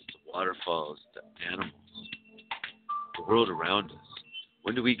trees, the waterfalls, the animals, the world around us.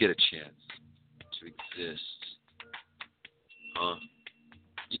 When do we get a chance to exist? Huh?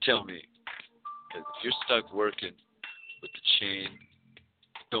 You tell me. 'Cause if you're stuck working with the chain,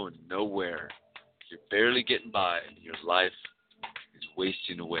 going nowhere, you're barely getting by, and your life is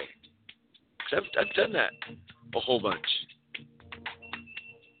wasting away. 'Cause I've done that a whole bunch.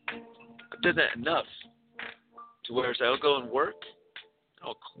 I've done that enough to where I'll go and work, and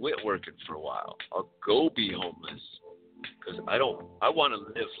I'll quit working for a while. I'll go be homeless because I want to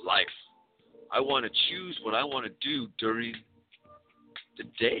live life. I want to choose what I want to do during the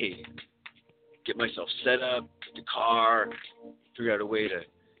day. Get myself set up, get the car, figure out a way to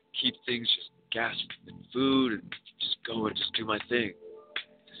keep things just gas and food, and just go and just do my thing.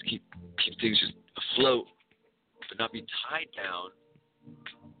 Just keep things just afloat, but not be tied down,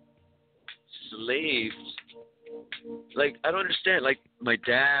 slaves. Like, I don't understand. Like, my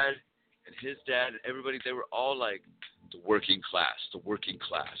dad and his dad and everybody, they were all like, the working class, the working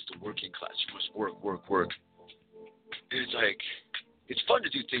class, the working class. You must work, work, work. And it's like, it's fun to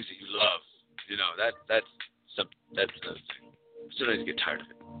do things that you love. You know, that's another thing. Sometimes you get tired of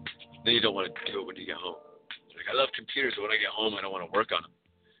it. Then you don't want to do it when you get home. Like, I love computers, but when I get home, I don't want to work on them.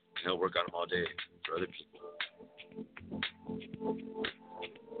 You know, work on them all day for other people.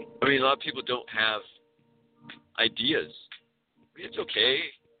 I mean, a lot of people don't have ideas. I mean, it's okay.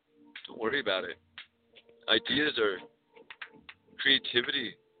 Don't worry about it. Ideas are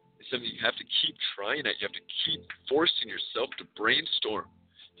creativity. It's something you have to keep trying at. You have to keep forcing yourself to brainstorm.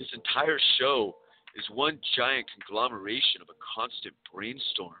 This entire show is one giant conglomeration of a constant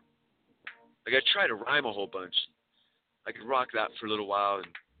brainstorm. Like, I try to rhyme a whole bunch. I can rock that for a little while, and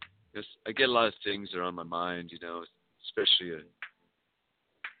just, I get a lot of things that are on my mind, you know, especially a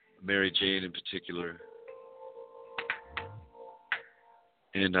Mary Jane in particular.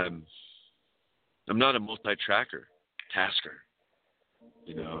 And I'm not a multi-tracker, tasker.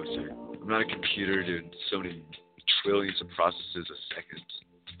 You know, it's like, I'm not a computer doing so many trillions of processes a second.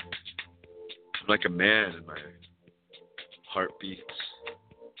 I'm like a man, and my heart beats,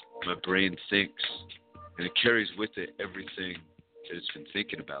 my brain thinks, and it carries with it everything that it's been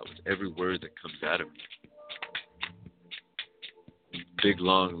thinking about, with every word that comes out of me. Big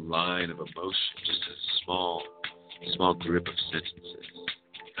long line of emotion, just a small grip of sentences.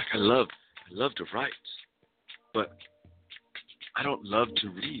 Like, I love to write, but I don't love to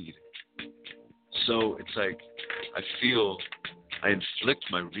read. So it's like, I feel I inflict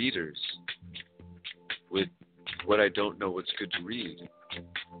my readers with what I don't know what's good to read.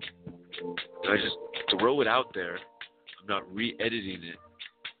 And I just throw it out there. I'm not re-editing it.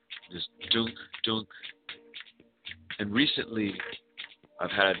 Just dunk, dunk. And recently, I've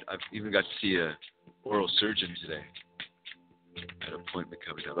even got to see a oral surgeon today. I had an appointment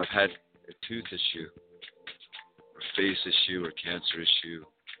coming up. I've had a tooth issue, or face issue, or cancer issue,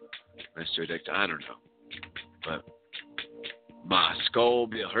 hysterectomy, I don't know. But my skull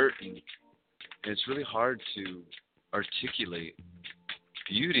be hurting, and it's really hard to articulate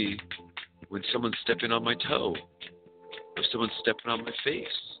beauty when someone's stepping on my toe, or someone's stepping on my face.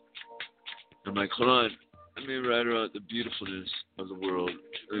 I'm like, hold on, let me write about the beautifulness of the world.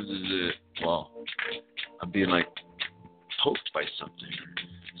 This is it. Wow. I'm being like poked by something.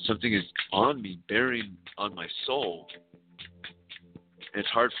 Something is on me, bearing on my soul. And it's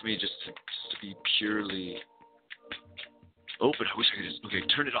hard for me just to be purely open. I wish I could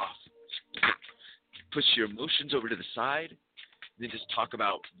just, turn it off. Push your emotions over to the side, and then just talk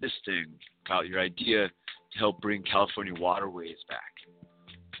about this thing, about your idea to help bring California waterways back,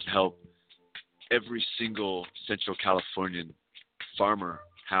 to help every single Central Californian farmer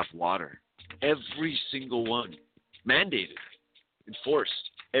have water. Every single one. Mandated. Enforced.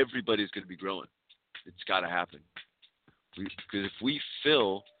 Everybody's going to be growing. It's got to happen. Because if we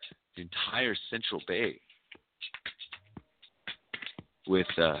fill the entire Central Bay with,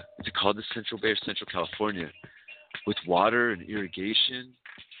 is it called the Central Bay or Central California, with water and irrigation,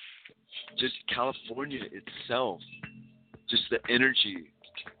 just California itself, just the energy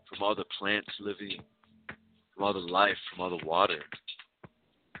from all the plants living, from all the life, from all the water,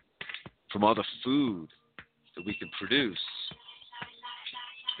 from all the food that we can produce.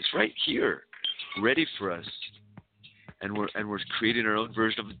 It's right here, ready for us. And we're creating our own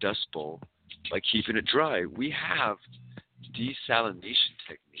version of a dust bowl by keeping it dry. We have desalination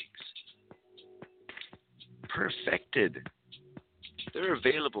techniques perfected. They're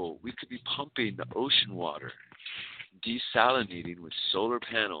available. We could be pumping the ocean water, desalinating with solar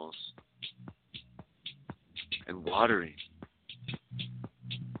panels and watering.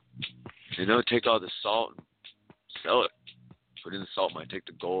 You know, take all the salt and sell it. Put in the salt mine, take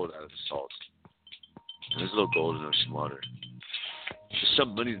the gold out of the salt. And there's a little gold in ocean water. There's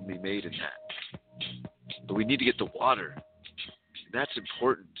some money to be made in that. But we need to get the water. That's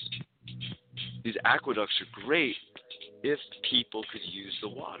important. These aqueducts are great if people could use the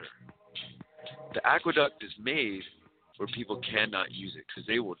water. The aqueduct is made where people cannot use it because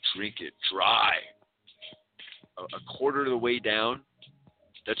they will drink it dry. A quarter of the way down,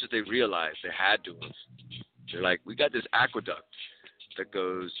 that's what they realized. They had to have. They're like, we got this aqueduct that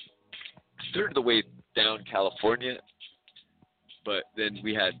goes a third of the way down California, but then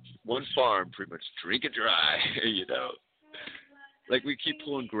we had one farm pretty much drink it dry, you know. Like we keep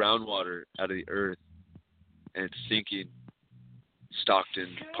pulling groundwater out of the earth and it's sinking.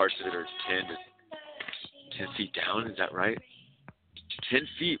 Stockton, parts of it are 10 feet down, is that right? 10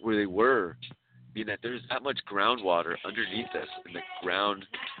 feet where they were, meaning that there's that much groundwater underneath us and the ground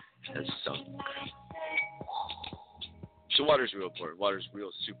has sunk. So water's real important. Water's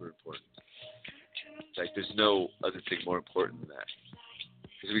real super important. It's like there's no other thing more important than that.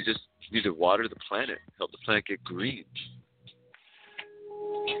 Because we just need to water the planet, help the planet get green.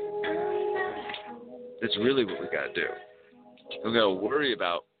 That's really what we got to do. We got to worry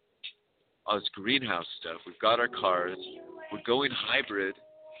about all this greenhouse stuff. We've got our cars. We're going hybrid.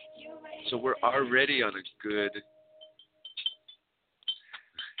 So we're already on a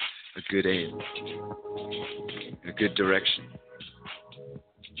good aim, a good direction.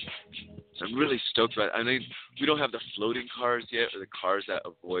 So I'm really stoked about it. I mean, we don't have the floating cars yet, or the cars that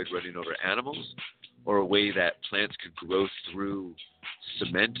avoid running over animals, or a way that plants could grow through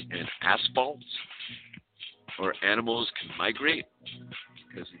cement and asphalt, or animals can migrate,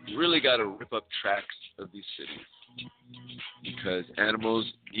 because we really got to rip up tracks of these cities, because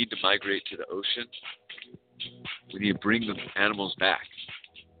animals need to migrate to the ocean. We need to bring the animals back.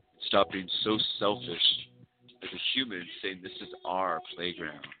 Stop being so selfish as a human, saying this is our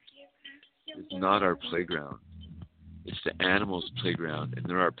playground. It's not our playground. It's the animals' playground, and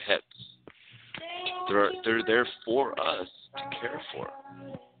they're our pets. They're there for us to care for.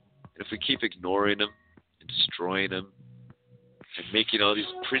 And if we keep ignoring them and destroying them and making all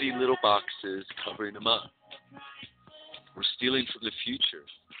these pretty little boxes, covering them up, we're stealing from the future.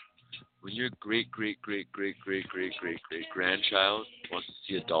 When your great-great-great-great-great-great-great-grandchild wants to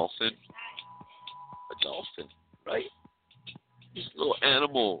see a dolphin, right? This little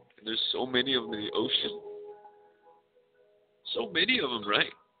animal, and there's so many of them in the ocean. So many of them,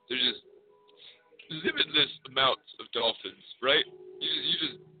 right? There's just limitless amounts of dolphins, right? You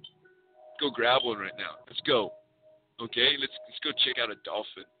just go grab one right now. Let's go. Okay, let's go check out a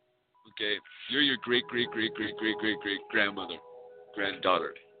dolphin. Okay, you're your great-great-great-great-great-great-great-grandmother,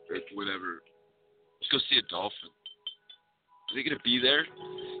 granddaughter, or whatever. Let's go see a dolphin. Are they gonna be there?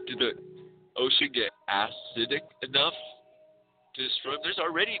 Did the ocean get acidic enough to destroy them? There's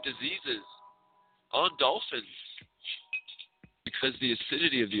already diseases on dolphins because the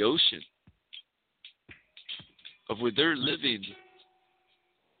acidity of the ocean, of where they're living.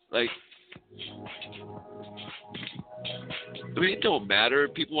 Like, I mean, it don't matter.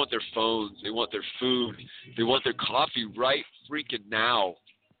 People want their phones. They want their food. They want their coffee right freaking now.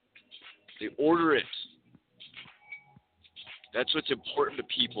 They order it. That's what's important to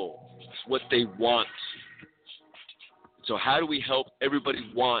people. It's what they want. So how do we help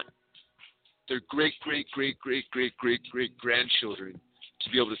everybody want their great-great-great-great-great-great-great-grandchildren to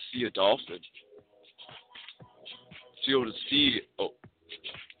be able to see a dolphin? To be able to see a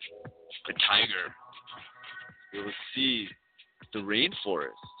tiger. To be able to see the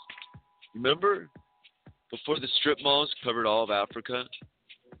rainforest. Remember, before the strip malls covered all of Africa,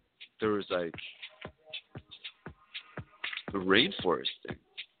 there was like the rainforest thing.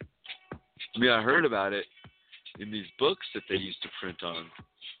 I mean, I heard about it in these books that they used to print on.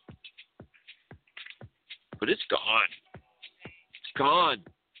 But it's gone. It's gone.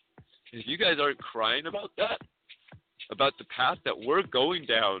 If you guys aren't crying about that, about the path that we're going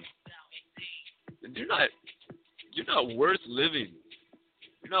down, then you're not worth living.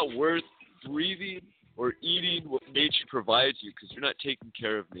 You're not worth breathing or eating what nature provides you, because you're not taking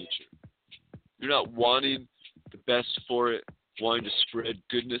care of nature. You're not wanting the best for it, wanting to spread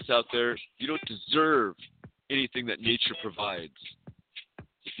goodness out there. You don't deserve anything that nature provides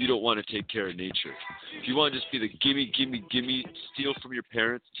if you don't want to take care of nature. If you want to just be the gimme, steal from your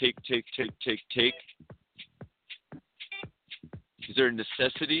parents, take, is there a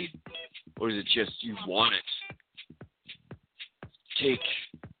necessity, or is it just you want it? Take.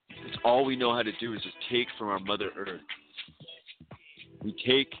 That's all we know how to do, is just take from our Mother Earth. We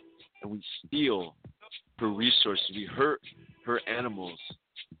take and we steal her resources. We hurt her animals.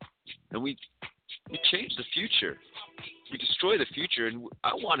 And we change the future. We destroy the future, and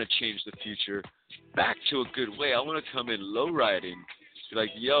I want to change the future back to a good way. I want to come in low riding Be like,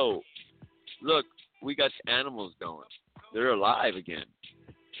 yo, look, we got animals going. They're alive again.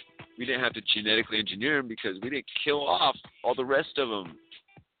 We didn't have to genetically engineer them because we didn't kill off all the rest of them.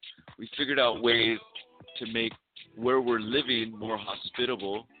 We figured out ways to make where we're living more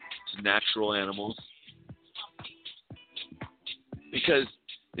hospitable to natural animals. Because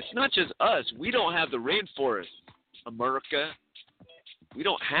it's not just us. We don't have the rainforest, America. We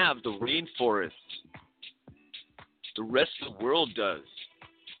don't have the rainforest. The rest of the world does.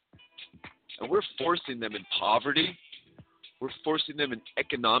 And we're forcing them in poverty. We're forcing them in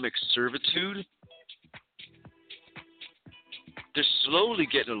economic servitude. They're slowly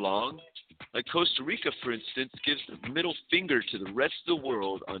getting along. Like Costa Rica, for instance, gives the middle finger to the rest of the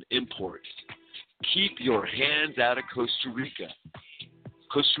world on imports. Keep your hands out of Costa Rica.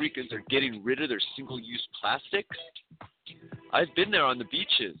 Costa Ricans are getting rid of their single-use plastics. I've been there on the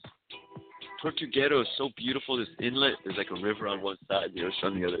beaches. Tortuguero is so beautiful, this inlet. There's like a river on one side, the ocean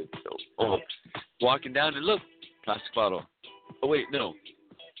on the other. So, walking down and look, plastic bottle. Oh, wait, no.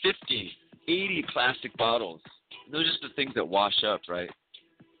 50, 80 plastic bottles. And those are just the things that wash up, right?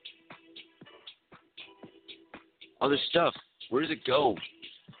 All this stuff, where does it go?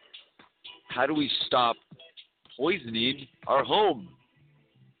 How do we stop poisoning our home?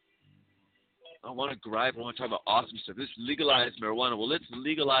 I want to gripe. I want to talk about awesome stuff. Let's legalize marijuana. Well, let's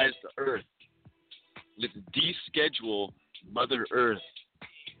legalize the earth. Let's deschedule Mother Earth.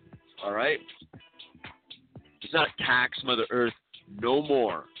 All right? Let's not tax Mother Earth no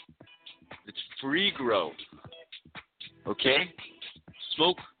more. It's free growth. Okay?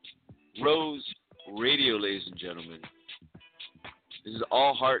 Smoke Rose Radio, ladies and gentlemen. This is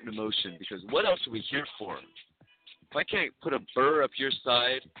all heart and emotion, because what else are we here for? If I can't put a burr up your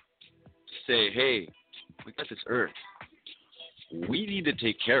side to say, hey, we got this earth. We need to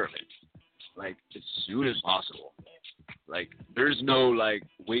take care of it, like, as soon as possible. Like, there's no, like,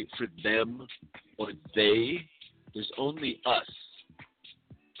 wait for them or they. There's only us,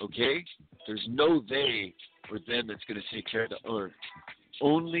 okay? There's no they or them that's going to take care of the earth.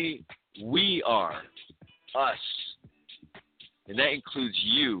 Only we are, us. And that includes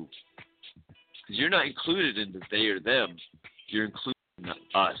you. Because you're not included in the they or them. You're included in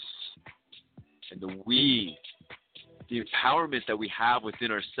the us. And the we. The empowerment that we have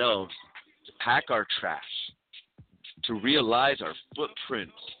within ourselves to pack our trash. To realize our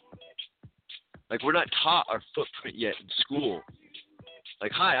footprint. Like, we're not taught our footprint yet in school.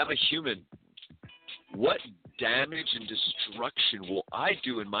 Like, hi, I'm a human. What damage and destruction will I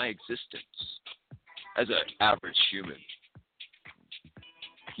do in my existence as an average human?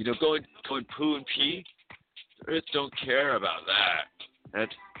 You know, going poo and pee, the earth don't care about that.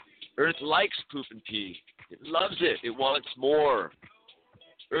 And earth likes poop and pee. It loves it. It wants more.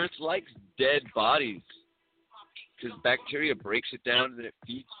 Earth likes dead bodies because bacteria breaks it down and then it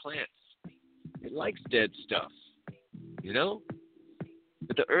feeds plants. It likes dead stuff, you know?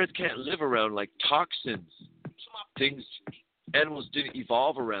 But the earth can't live around like toxins, things animals didn't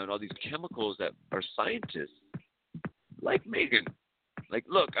evolve around, all these chemicals that are scientists, like Megan. Like,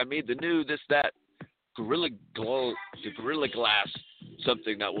 look, I made the new this, that, Gorilla Glass,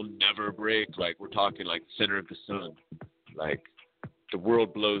 something that will never break. Like, we're talking like center of the sun. Like, the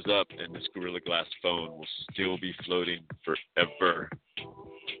world blows up and this Gorilla Glass phone will still be floating forever.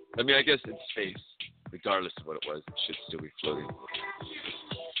 I mean, I guess in space, regardless of what it was, it should still be floating.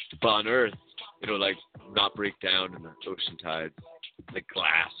 But on Earth, it'll, like, not break down in the ocean tides, like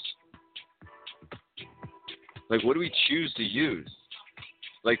glass. Like, what do we choose to use?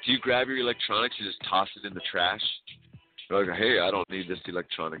 Like, do you grab your electronics and just toss it in the trash? You're like, hey, I don't need this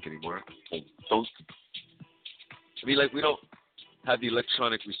electronic anymore. Don't. I mean, like, we don't have the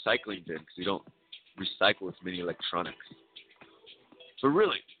electronic recycling bin because we don't recycle as many electronics. But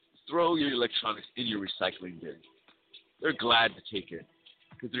really, throw your electronics in your recycling bin. They're glad to take it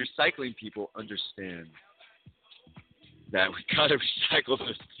because the recycling people understand that we gotta recycle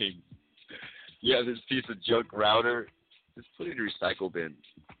those things. You have this piece of junk router, just put it in a recycle bin.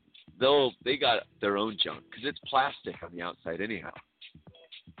 They got their own junk because it's plastic on the outside anyhow.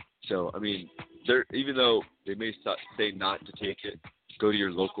 So, I mean, even though they may say not to take it, go to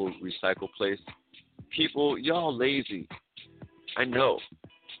your local recycle place. People, y'all lazy. I know.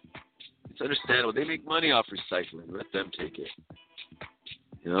 It's understandable. They make money off recycling. Let them take it.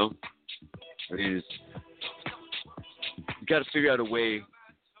 You know? I mean, you got to figure out a way.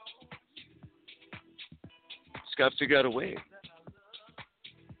 Just got to figure out a way.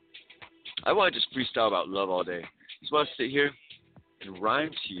 I want to just freestyle about love all day. Just want to sit here and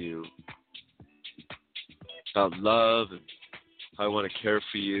rhyme to you about love and how I want to care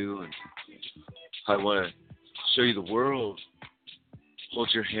for you and how I want to show you the world. hold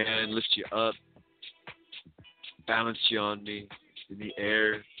your hand, lift you up, balance you on me in the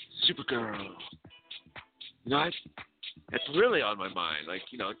air. Supergirl. You know, that's really on my mind. Like,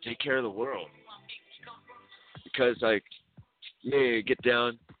 you know, take care of the world. Because, like, yeah, get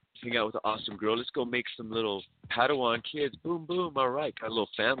down, hang out with an awesome girl. Let's go make some little Padawan kids. Boom, boom. All right, got a little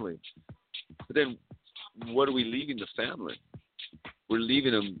family. But then what are we leaving the family? We're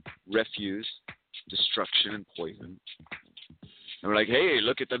leaving them refuse, destruction, and poison. And we're like, hey,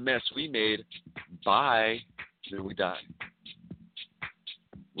 look at the mess we made. Bye. And then we die.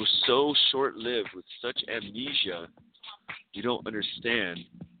 We're so short-lived with such amnesia, you don't understand.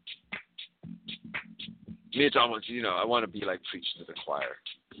 I mean, it's almost, you know, I want to be like preaching to the choir.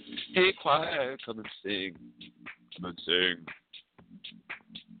 Hey, choir, come and sing. Come and sing.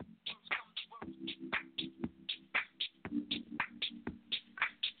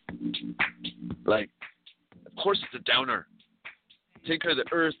 Like, of course it's a downer. Take care of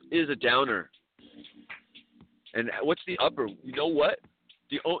the earth is a downer. And what's the upper? You know what?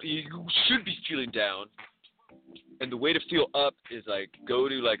 You should be feeling down. And the way to feel up is like go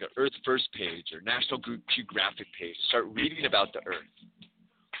to like an Earth First page or National Geographic page. Start reading about the earth.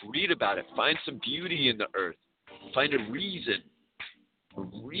 Read about it. Find some beauty in the earth. Find a reason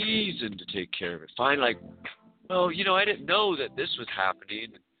to take care of it. Find like, well, you know, I didn't know that this was happening.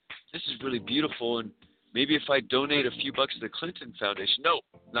 This is really beautiful. And maybe if I donate a few bucks to the Clinton Foundation. No,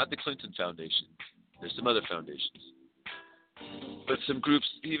 not the Clinton Foundation. There's some other foundations. But some groups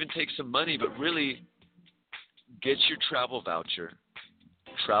even take some money, but really get your travel voucher,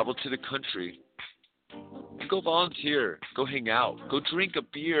 travel to the country, and go volunteer, go hang out, go drink a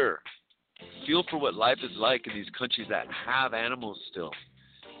beer, feel for what life is like in these countries that have animals still,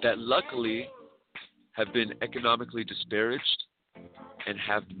 that luckily have been economically disparaged and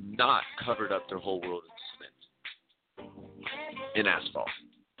have not covered up their whole world in cement, in asphalt.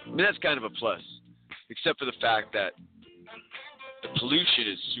 I mean, that's kind of a plus, except for the fact that the pollution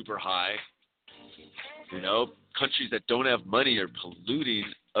is super high. You know, countries that don't have money are polluting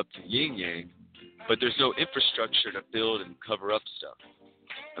up to yin-yang, but there's no infrastructure to build and cover up stuff.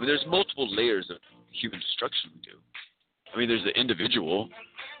 I mean, there's multiple layers of human destruction we do. I mean, there's the individual,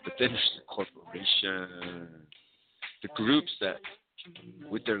 but then there's the corporation, the groups that,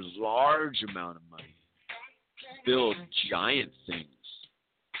 with their large amount of money, build giant things.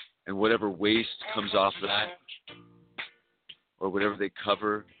 And whatever waste comes off that, or whatever they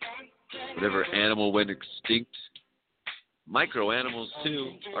cover, whatever animal went extinct. Micro animals,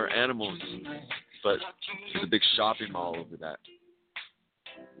 too, are animals, but there's a big shopping mall over that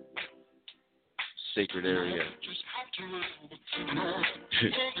sacred area.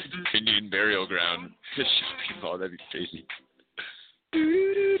 Indian burial ground. Shopping mall, that'd be crazy.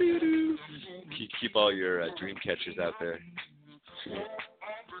 Keep all your dream catchers out there.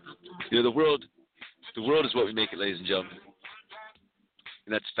 You know, the world is what we make it, ladies and gentlemen.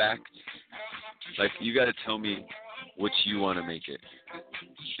 And that's fact. Like, you got to tell me what you want to make it.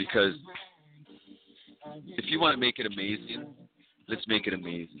 Because if you want to make it amazing, let's make it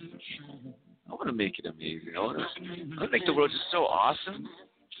amazing. I want to make it amazing. I want to make the world just so awesome.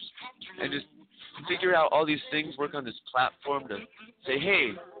 And just figure out all these things, work on this platform to say,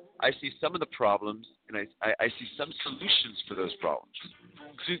 hey, I see some of the problems, and I see some solutions for those problems.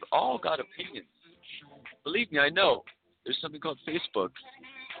 Because we've all got opinions. Believe me, I know. There's something called Facebook,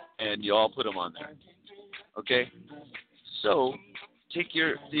 and you all put them on there. Okay? So take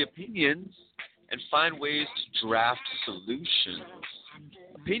the opinions and find ways to draft solutions.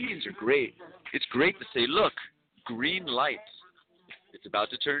 Opinions are great. It's great to say, look, green light. It's about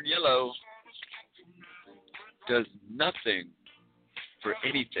to turn yellow. Does nothing for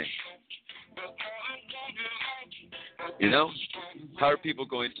anything. You know? How are people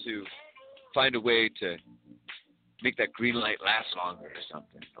going to find a way to make that green light last longer or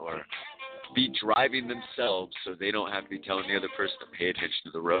something? Or be driving themselves so they don't have to be telling the other person to pay attention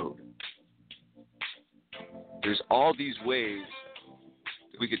to the road. There's all these ways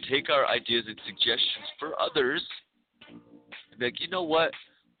that we could take our ideas and suggestions for others and be like, you know what?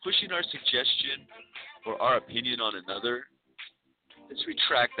 Pushing our suggestion or our opinion on another, let's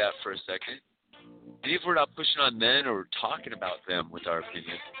retract that for a second. And if we're not pushing on them or talking about them with our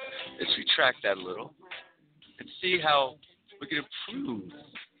opinion, let's retract that a little and see how we can improve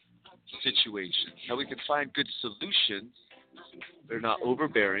situations, how we can find good solutions that are not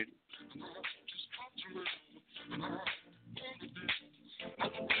overbearing.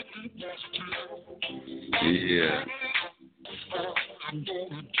 Yeah.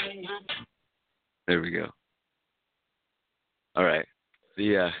 There we go. All right.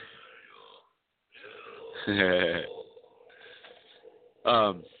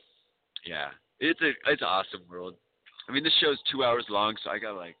 Yeah, it's an awesome world. I mean, this show's 2 hours long, so I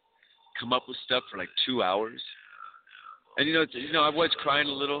gotta like come up with stuff for like 2 hours. And I was crying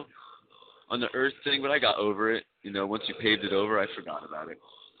a little on the Earth thing, but I got over it. Once you paved it over, I forgot about it.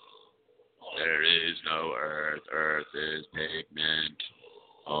 There is no Earth. Earth is pavement.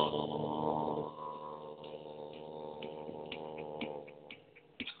 Oh.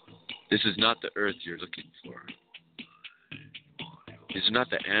 This is not the Earth you're looking for. These are not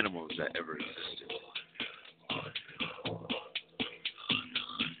the animals that ever existed.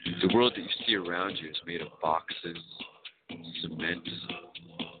 The world that you see around you is made of boxes, cement,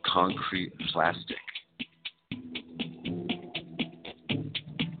 concrete, and plastic.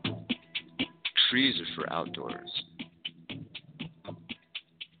 Trees are for outdoors.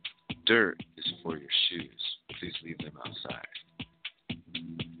 Dirt is for your shoes. Please leave them outside.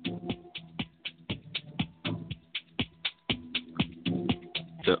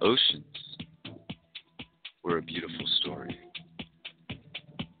 The oceans were a beautiful story.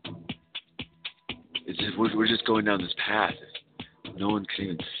 We're just going down this path. No one can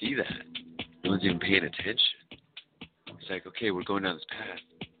even see that. No one's even paying attention. It's like, okay, we're going down this path.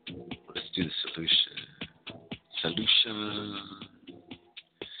 Let's do the solution. Solution.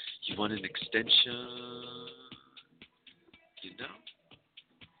 You want an extension?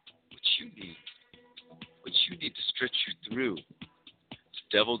 What you need to stretch you through. Is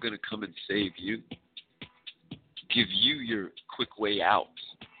the devil going to come and save you? Give you your quick way out.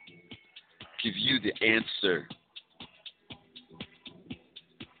 Give you the answer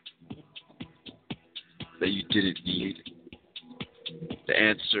that you didn't need. The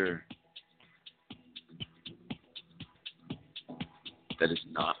answer that is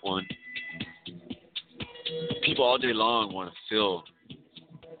not one. People all day long want to fill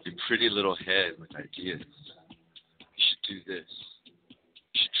your pretty little head with ideas. You should do this. You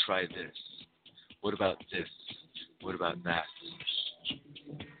should try this. What about this? What about that?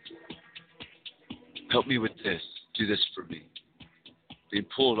 Help me with this. Do this for me. Being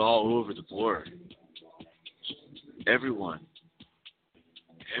pulled all over the board. Everyone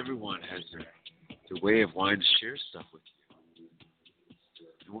has their way of wanting to share stuff with you.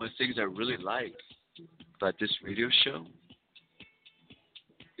 And one of the things I really like about this radio show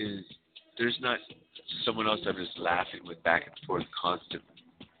is there's not someone else I'm just laughing with back and forth constantly.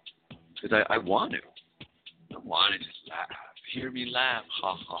 Because I want to. I want to just laugh. Hear me laugh.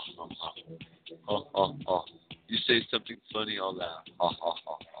 Ha, ha, ha, ha. Ha, ha, ha. You say something funny, I'll laugh. Ha, ha,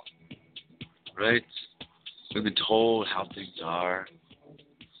 ha, ha. Right? We've been told how things are,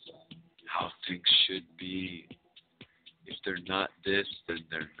 how things should be. If they're not this, then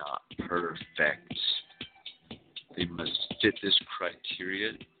they're not perfect. They must fit this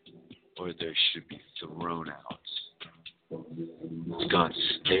criteria, or they should be thrown out. It's gone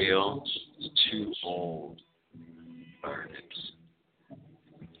stale. It's too old. Burn it.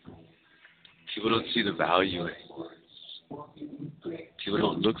 People don't see the value anymore. People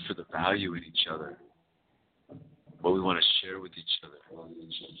don't look for the value in each other. What we want to share with each other.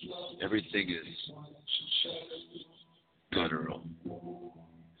 Everything is guttural.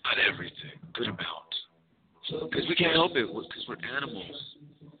 Not everything. Good amount. Because we can't help it. Because we're animals.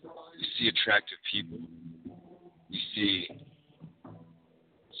 We see attractive people. We see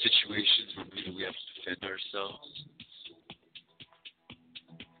situations where maybe we have to defend ourselves.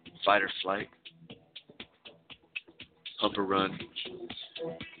 Fight or flight. Hump or run.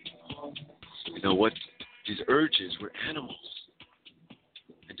 You know what? These urges, we're animals.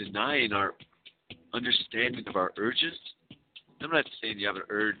 And denying our understanding of our urges, I'm not saying you have an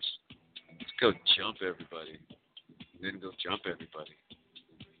urge, let's go jump everybody. Then go jump everybody.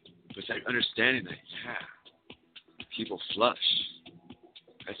 But it's like understanding that, yeah, people flush.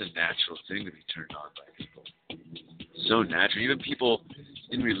 That's a natural thing to be turned on by people. So natural. Even people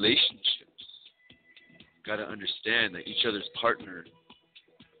in relationships got to understand that each other's partner,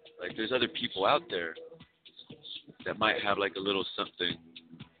 like there's other people out there that might have like a little something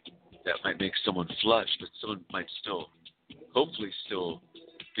that might make someone flush, but someone might still, hopefully still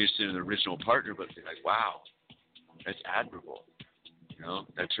be interested in the original partner, but be like, wow, that's admirable. You know,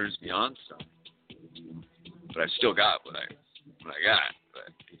 that turns me on some. But I've still got what I got.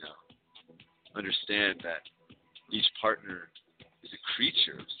 But, you know, understand that each partner is a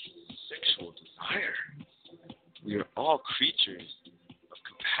creature of sexual desire. We are all creatures of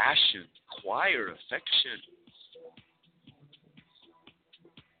compassion, choir, affection.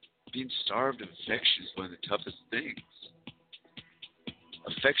 Being starved of affection is one of the toughest things.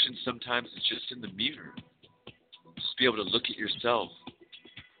 Affection sometimes is just in the mirror. Just be able to look at yourself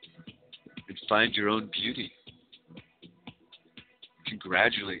and find your own beauty. You can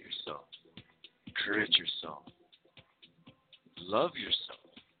Congratulate yourself. Encourage yourself. Love yourself.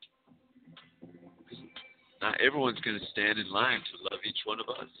 Not everyone's going to stand in line to love each one of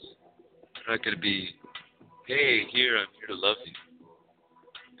us. They're not going to be, hey, I'm here to love you.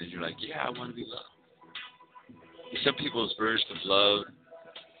 And you're like, yeah, I want to be loved. Some people's version of love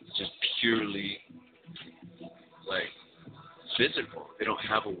is just purely, like, physical. They don't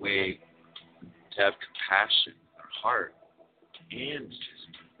have a way to have compassion or heart and physical.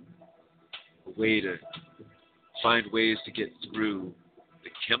 A way to find ways to get through the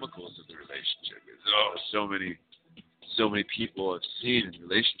chemicals of the relationship. So many people I've seen in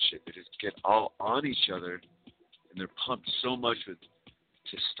relationship, they just get all on each other, and they're pumped so much with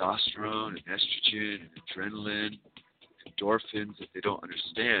testosterone and estrogen and adrenaline, endorphins, that they don't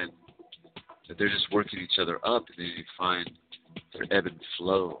understand that they're just working each other up, and they need to find their ebb and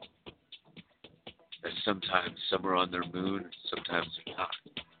flow. That sometimes some are on their moon, and sometimes they're not.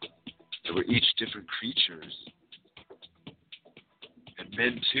 That we're each different creatures. And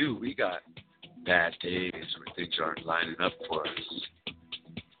men too, we got bad days where things aren't lining up for us.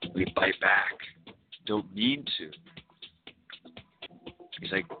 We bite back. Don't mean to.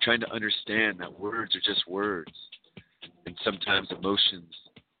 It's like trying to understand that words are just words. And sometimes emotions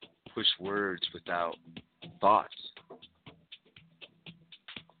push words without thoughts.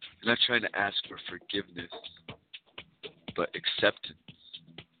 I'm not trying to ask for forgiveness, but acceptance.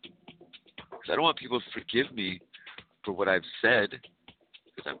 Because I don't want people to forgive me for what I've said,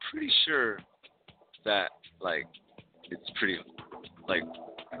 because I'm pretty sure that, like, it's pretty, like,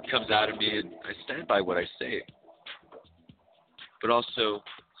 it comes out of me and I stand by what I say. But also,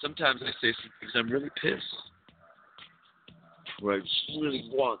 sometimes I say some things I'm really pissed, where I just really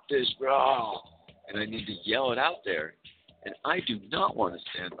want this, raw, and I need to yell it out there. And I do not want to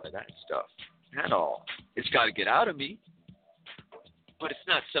stand by that stuff at all. It's got to get out of me. But it's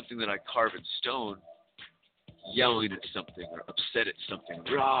not something that I carve in stone, yelling at something or upset at something.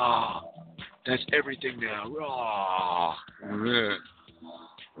 Raw. That's everything now. Raw.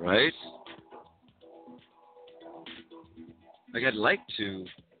 Right? Like, I'd like to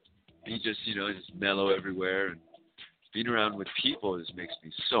be just, just mellow everywhere. And being around with people just makes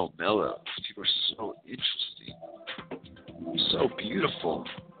me so mellow. People are so interesting. So beautiful.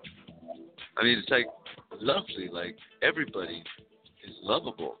 I mean, it's like lovely. Like, everybody is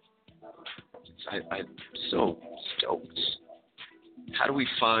lovable. I'm so stoked. How do we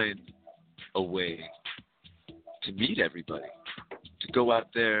find a way to meet everybody? To go out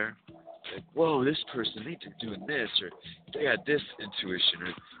there, like, whoa, this person, they're doing this, or they had this intuition,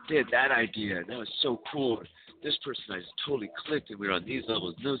 or they had that idea, that was so cool. Or this person, I just totally clicked, and we were on these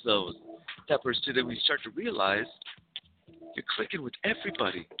levels and those levels. That person, then we start to realize you're clicking with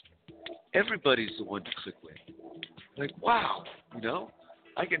everybody. Everybody's the one to click with. Like, wow,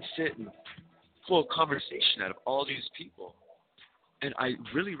 I can sit and pull a conversation out of all these people. And I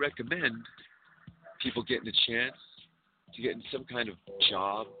really recommend people getting a chance to get in some kind of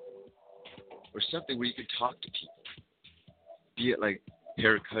job or something where you can talk to people. Be it like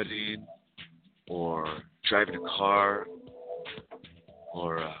haircutting or driving a car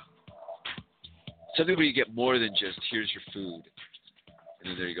or something where you get more than just, here's your food.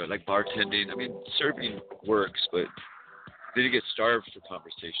 And then there you go. Like bartending. I mean, serving works, but then you get starved for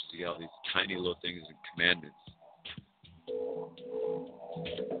conversations. You get all these tiny little things and commandments.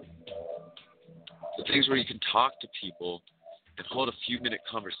 The things where you can talk to people and hold a few-minute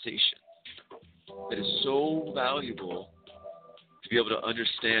conversation. That is so valuable to be able to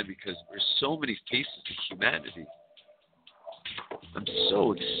understand, because there's so many faces to humanity. I'm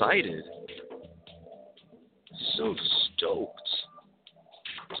so excited. So stoked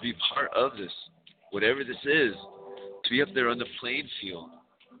to be part of this, whatever this is. To be up there on the playing field.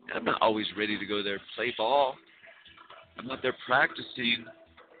 And I'm not always ready to go there and play ball. I'm out there practicing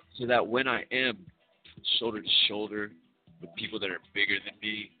so that when I am shoulder to shoulder with people that are bigger than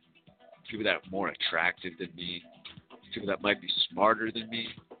me, people that are more attractive than me, people that might be smarter than me,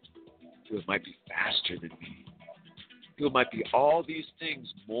 people that might be faster than me, people might be all these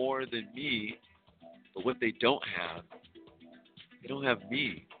things more than me, but what they don't have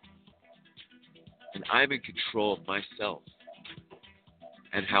me. And I'm in control of myself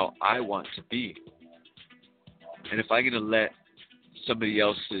and how I want to be. And if I'm going to let somebody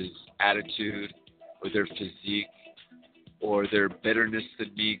else's attitude or their physique or their betterness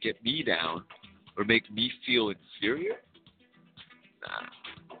than me get me down or make me feel inferior,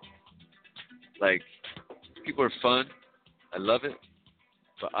 nah. Like, people are fun. I love it.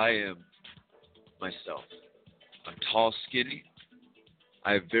 But I am myself. I'm tall, skinny.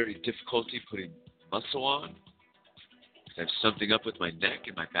 I have very difficulty putting muscle on. I have something up with my neck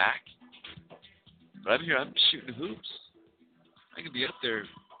and my back. But I'm here, I'm shooting hoops. I can be up there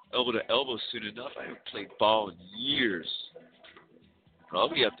elbow to elbow soon enough. I haven't played ball in years. But I'll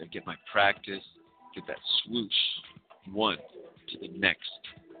be up there, get my practice, get that swoosh. One to the next,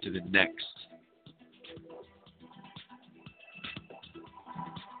 to the next.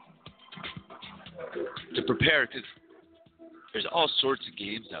 To prepare, because there's all sorts of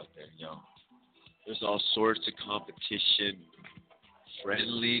games out there, There's all sorts of competition,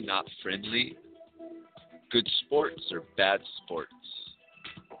 friendly, not friendly, good sports or bad sports.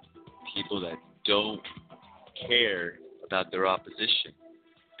 People that don't care about their opposition,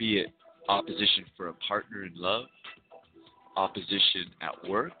 be it opposition for a partner in love, opposition at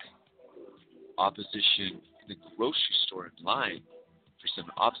work, opposition in the grocery store in line, for some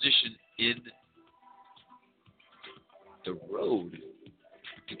opposition in the road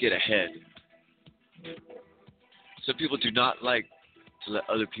to get ahead. Some people do not like to let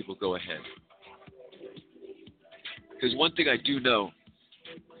other people go ahead. Because one thing I do know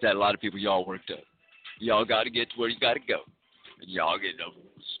is that a lot of people, y'all worked up. Y'all got to get to where you got to go. And y'all get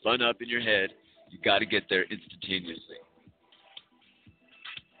spun up in your head. You got to get there instantaneously.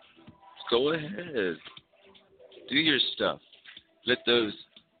 Go ahead. Do your stuff. Let those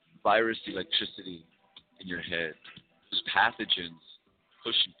virus electricity in your head, those pathogens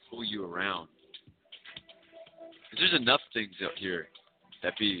push and pull you around. There's enough things out here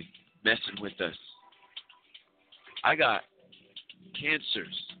that be messing with us. I got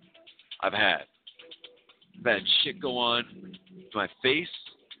cancers I've had shit go on with my face.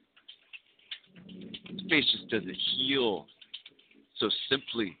 The face just doesn't heal so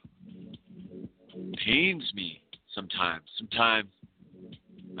simply. It pains me sometimes. Sometimes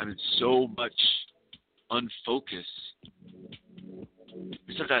I'm in so much unfocus.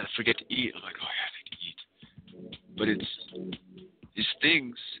 Sometimes I forget to eat. I'm like, oh, yeah, I need to eat. But it's these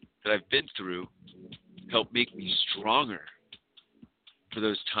things that I've been through help make me stronger for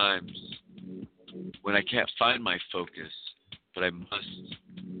those times when I can't find my focus, but I must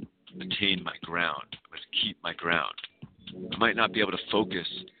attain my ground. I must keep my ground. I might not be able to focus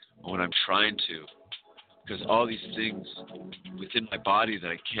on what I'm trying to, because all these things within my body that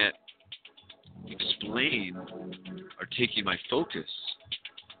I can't explain are taking my focus.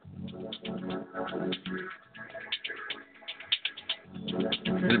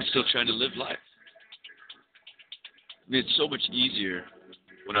 And I'm still trying to live life. I mean, it's so much easier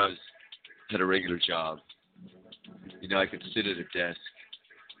when I was at a regular job. I could sit at a desk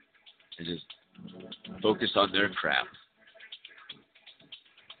and just focus on their crap.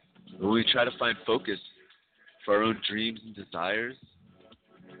 When we try to find focus for our own dreams and desires,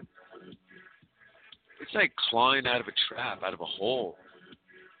 it's like clawing out of a trap, out of a hole.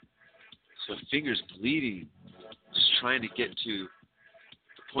 So fingers bleeding, just trying to get to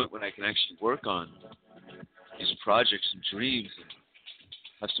the point when I can actually work on these projects and dreams and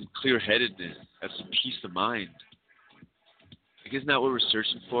have some clear-headedness, have some peace of mind. Isn't that what we're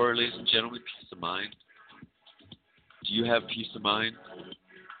searching for, ladies and gentlemen? Peace of mind. Do you have peace of mind?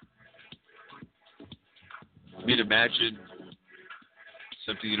 I mean, imagine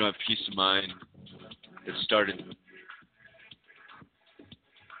something you don't have peace of mind that started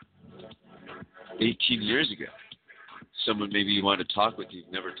 18 years ago. Someone maybe you want to talk with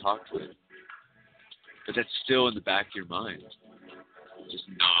you've never talked with. But that's still in the back of your mind. Just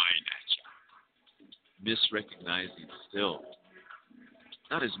gnawing at you. Misrecognizing still.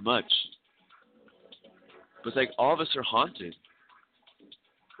 Not as much. But it's like all of us are haunted.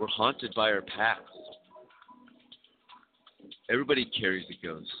 We're haunted by our past. Everybody carries a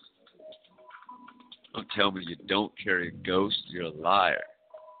ghost. Don't tell me you don't carry a ghost. You're a liar.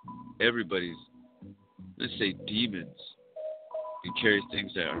 Everybody's, let's say, demons. You carry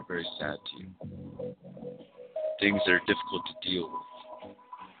things that are very sad to you. Things that are difficult to deal with.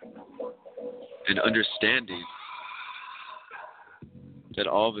 And understanding that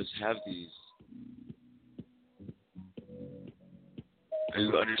all of us have these. And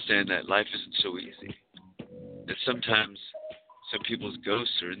you understand that life isn't so easy. That sometimes some people's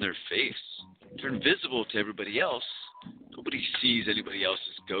ghosts are in their face. They're invisible to everybody else. Nobody sees anybody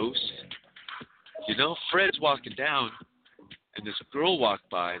else's ghost. Fred's walking down, and this girl walked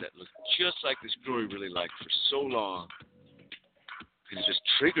by that looked just like this girl he really liked for so long. And it just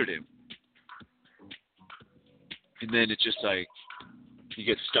triggered him. And then it's just like, he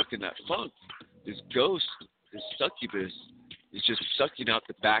gets stuck in that funk. This ghost, this succubus, is just sucking out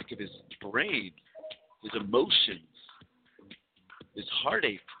the back of his brain, his emotions, his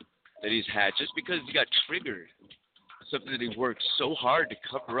heartache that he's had just because he got triggered. Something that he worked so hard to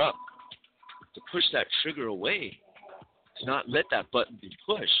cover up, to push that trigger away. to not let that button be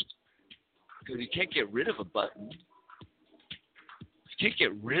pushed. Because you can't get rid of a button. You can't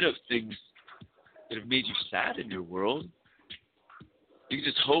get rid of things that have made you sad in your world. You can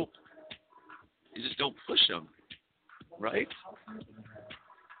just hope. You just don't push them, right?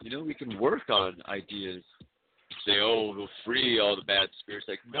 We can work on ideas. Say, oh, we'll free all the bad spirits.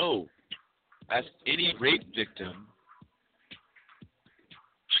 Like, no. Ask any rape victim,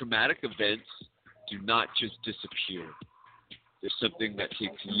 traumatic events do not just disappear. There's something that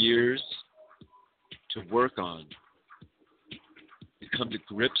takes years to work on, to come to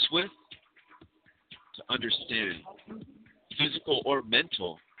grips with, to understand. Physical or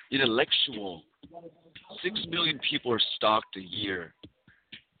mental, intellectual. 6 million people are stalked a year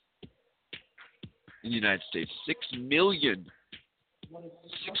in the United States. 6 million.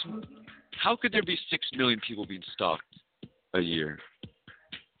 How could there be 6 million people being stalked a year?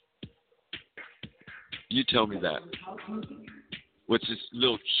 You tell me that. What's this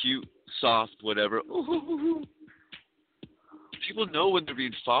little cute, soft, whatever? Ooh. People know when they're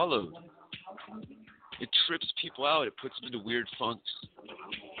being followed. It trips people out. It puts them into weird funks.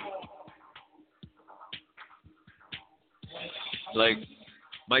 Like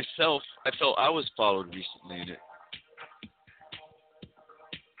myself, I felt I was followed recently, and it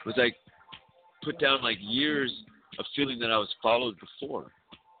was like put down like years of feeling that I was followed before.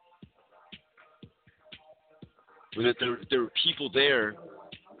 But that there were people there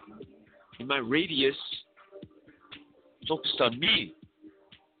in my radius focused on me.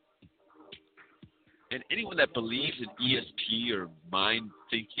 And anyone that believes in ESP or mind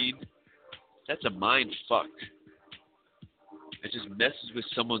thinking, that's a mind fuck. It just messes with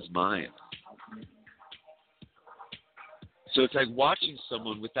someone's mind. So it's like watching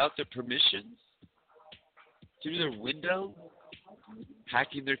someone without their permission, through their window,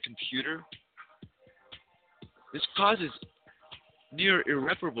 hacking their computer. This causes near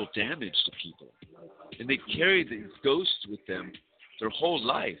irreparable damage to people. And they carry these ghosts with them their whole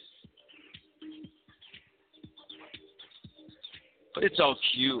life. But it's all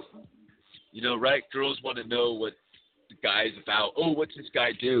cute. Right? Girls want to know what the guy's about. Oh, what's this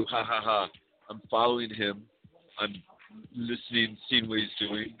guy do? Ha ha ha. I'm following him. I'm listening, seeing what he's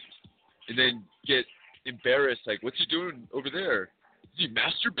doing. And then get embarrassed, like, what's he doing over there? Is he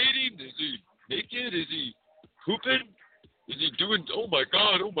masturbating? Is he naked? Is he pooping? Is he doing, oh my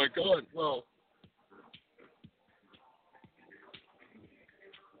God. Well,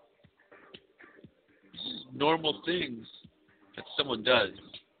 normal things that someone does,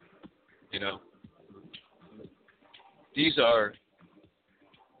 These are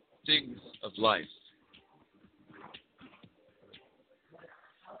things of life.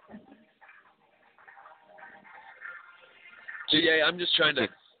 So yeah, I'm just trying to,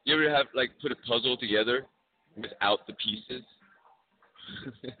 you ever have, like, put a puzzle together without the pieces?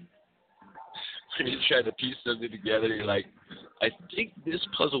 When you try to piece something together, you're like, I think this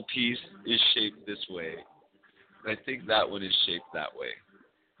puzzle piece is shaped this way. And I think that one is shaped that way.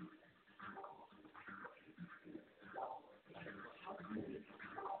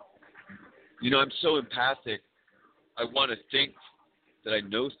 I'm so empathic. I want to think that I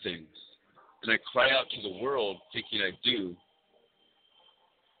know things. And I cry out to the world thinking I do.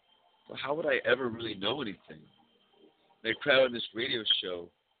 But how would I ever really know anything? And I cry out on this radio show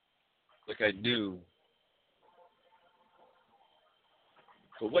like I knew.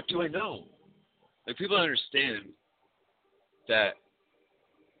 But what do I know? Like, people don't understand that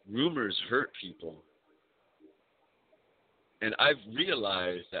rumors hurt people. And I've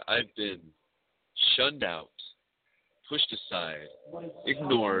realized that I've been shunned out, pushed aside,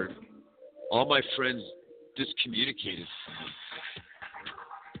 ignored. All my friends discommunicated from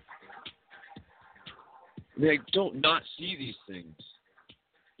me. I don't not see these things.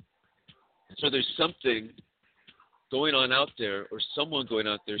 So there's something going on out there, or someone going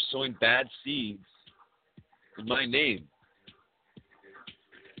out there sowing bad seeds in my name.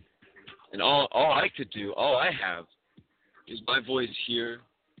 And all I could do, all I have, is my voice here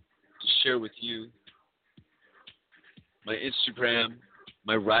to share with you. My Instagram,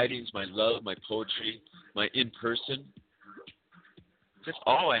 my writings, my love, my poetry, my in-person. That's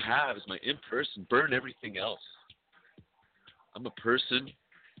all I have is my in-person. Burn everything else. I'm a person.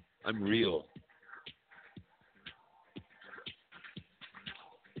 I'm real.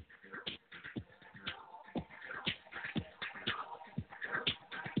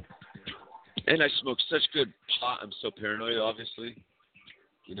 And I smoke such good pot. I'm so paranoid, obviously.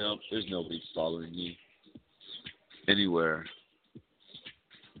 There's nobody following me anywhere.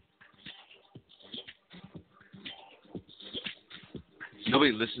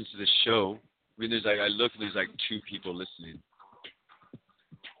 Nobody listens to this show. mean, there's like, I look and there's like 2 people listening.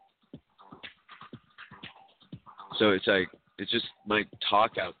 So it's like, it's just my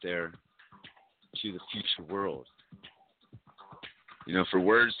talk out there to the future world. You know, for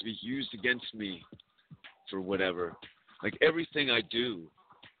words to be used against me for whatever. Like everything I do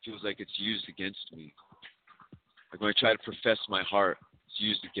feels like it's used against me. Like when I try to profess my heart, it's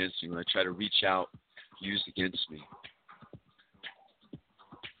used against me. When I try to reach out, used against me.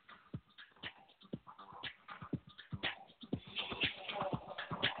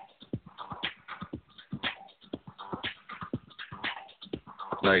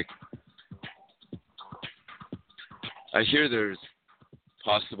 Like, I hear there's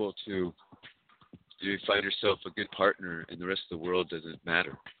possible to you find yourself a good partner and the rest of the world doesn't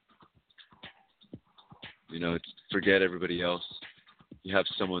matter. You know, forget everybody else. You have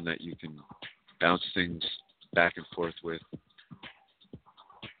someone that you can bounce things back and forth with.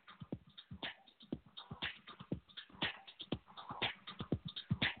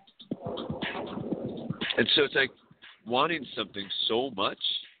 And so it's like wanting something so much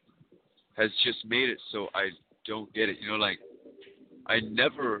has just made it so I don't get it. You know, like I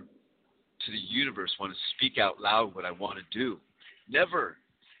never to the universe want to speak out loud what I want to do. Never.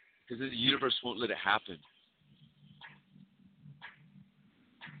 Because then the universe won't let it happen.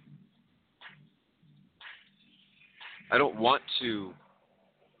 I don't want to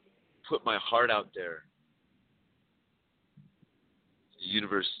put my heart out there. The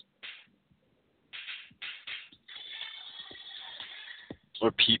universe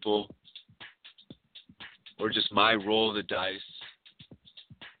or people or just my roll of the dice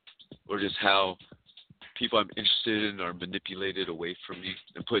or just how people I'm interested in are manipulated away from me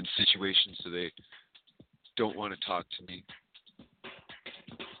and put in situations so they don't want to talk to me.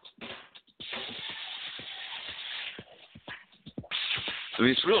 I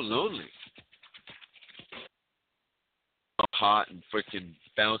mean, it's real lonely. I'm hot and freaking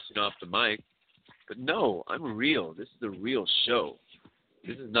bouncing off the mic. But no, I'm real. This is a real show.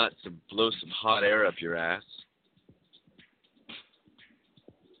 This is not to blow some hot air up your ass.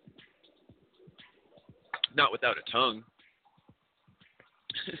 Not without a tongue.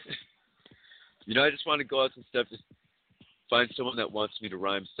 You know, I just want to go out and stuff, just find someone that wants me to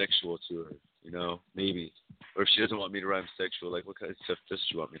rhyme sexual to her, you know, maybe. Or if she doesn't want me to rhyme sexual, like what kind of stuff does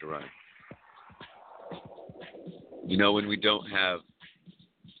she want me to rhyme? You know, when we don't have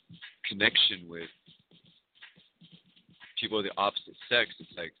connection with people of the opposite sex,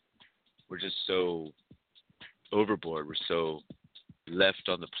 it's like we're just so overboard. We're so left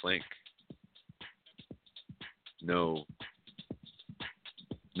on the plank. No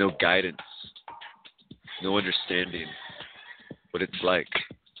guidance, no understanding what it's like.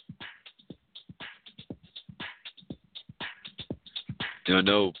 You know,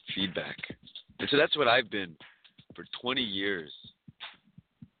 no feedback. And so that's what I've been for 20 years.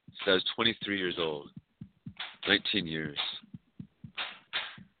 Since I was 23 years old. 19 years.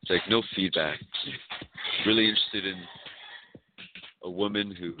 It's like no feedback. Really interested in a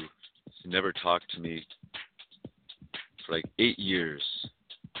woman who never talked to me for like 8 years.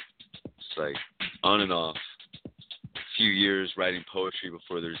 It's like on and off. A few years writing poetry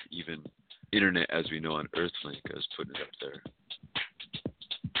before there's even internet as we know on Earthlink. I was putting it up there.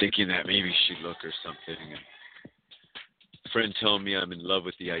 Thinking that maybe she'd look or something. And a friend telling me I'm in love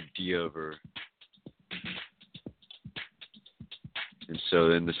with the idea of her. And so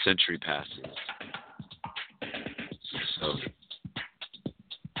then the century passes. So,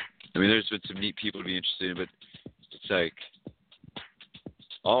 I mean, there's been some neat people to be interested in, but it's like,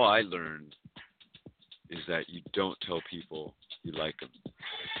 all I learned is that you don't tell people you like them.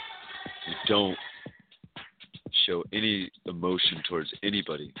 You don't show any emotion towards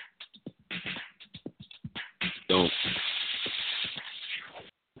anybody. Don't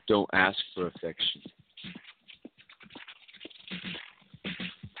ask for affection.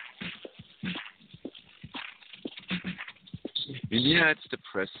 And yeah, it's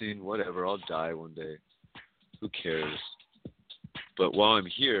depressing, whatever, I'll die one day. Who cares? But while I'm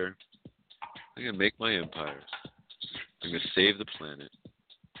here, I'm going to make my empire. I'm going to save the planet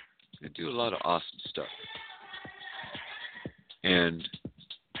and do a lot of awesome stuff. And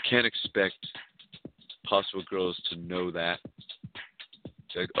can't expect possible girls to know that.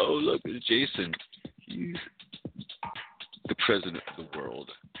 It's like, oh, look, it's Jason. He's the president of the world.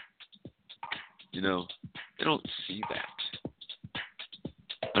 You know, they don't see that.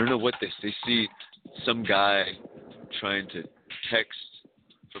 I don't know what they see some guy trying to text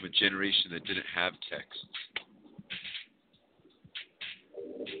from a generation that didn't have text.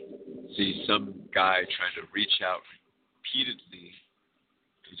 See some guy trying to reach out repeatedly.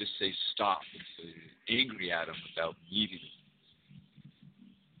 He just say stop instead of angry at them without needing them.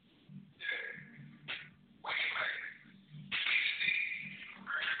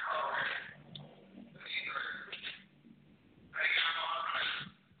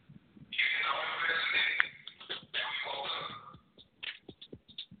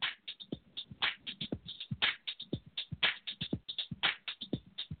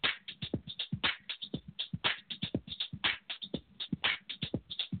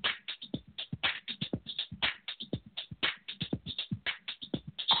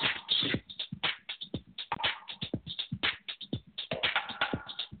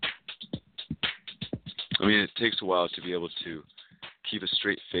 I mean, it takes a while to be able to keep a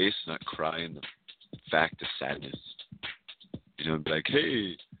straight face and not cry in the fact of sadness. You know, be like,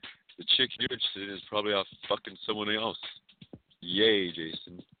 hey, the chick you're interested in is probably off fucking someone else. Yay,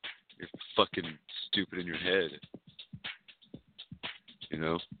 Jason. You're fucking stupid in your head. You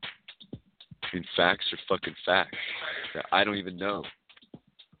know? I mean, facts are fucking facts that I don't even know.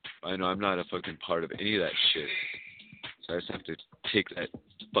 I know I'm not a fucking part of any of that shit. So I just have to take that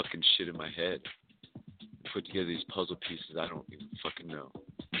fucking shit in my head. Put together these puzzle pieces I don't even fucking know.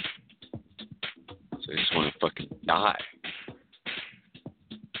 So I just want to fucking die.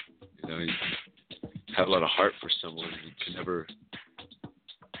 You know, you have a lot of heart for someone. You can never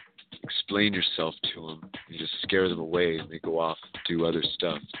explain yourself to them. You just scare them away and they go off and do other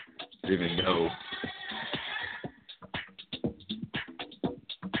stuff. They don't even know.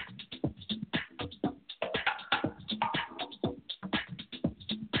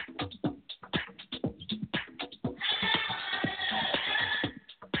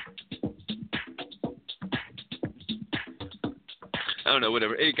 I don't know,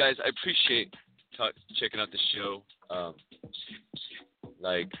 whatever. Hey, guys, I appreciate checking out the show.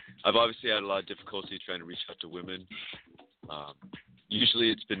 I've obviously had a lot of difficulty trying to reach out to women.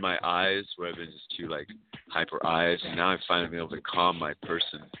 Usually it's been my eyes, where I've been just too, hyper eyes, and now I've finally been able to calm my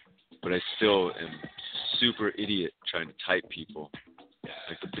person. But I still am super idiot trying to type people.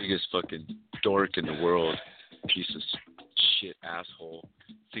 Like the biggest fucking dork in the world, piece of shit asshole,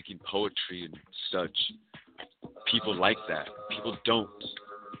 thinking poetry and such. People like that. People don't.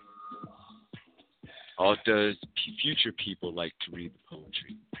 All it does, future people like to read the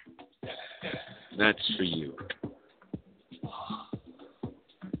poetry. And that's for you. I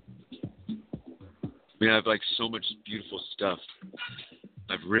mean, I have so much beautiful stuff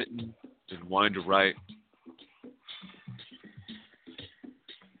I've written and wanted to write.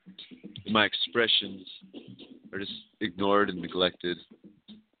 My expressions are just ignored and neglected.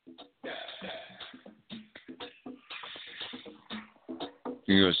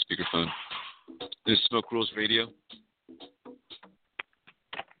 You can go to speakerphone. This is Smoke Rules Radio.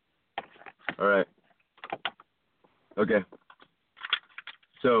 All right. Okay.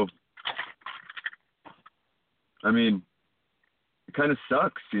 So, I mean, it kind of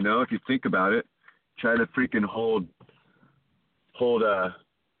sucks, if you think about it. Try to freaking hold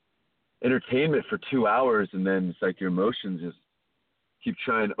entertainment for 2 hours, and then it's like your emotions just keep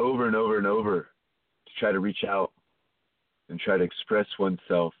trying over and over and over to try to reach out and try to express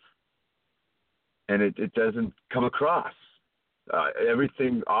oneself, and it doesn't come across.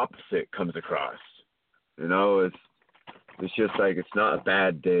 Everything opposite comes across. It's just it's not a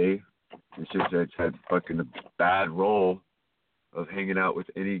bad day. It's just it's had fucking a bad role of hanging out with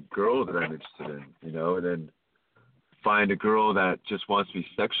any girl that I'm interested in, and then find a girl that just wants me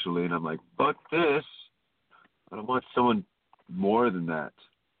sexually, and I'm like, fuck this. I don't want someone more than that.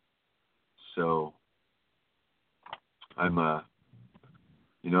 So I'm a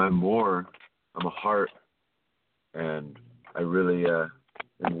heart, and I really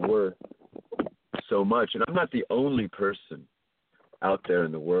am worth so much. And I'm not the only person out there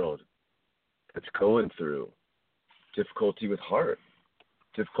in the world that's going through difficulty with heart,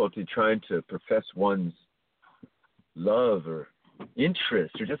 difficulty trying to profess one's love or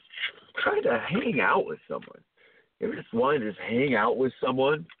interest, or just trying to hang out with someone. You ever just wanted to just hang out with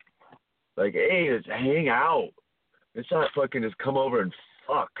someone? Like, hey, let's hang out. It's not fucking just come over and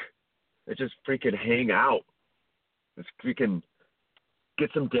fuck. Let's just freaking hang out. Let's freaking get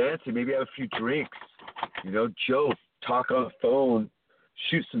some dancing, maybe have a few drinks, joke, talk on the phone,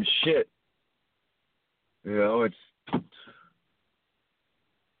 shoot some shit. You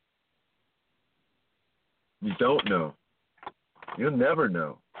don't know. You'll never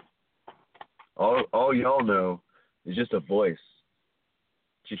know. All y'all know is just a voice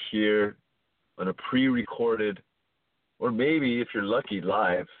that you hear on a pre-recorded, or maybe if you're lucky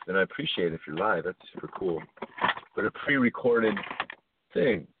live, then I appreciate it if you're live. That's super cool. But a pre-recorded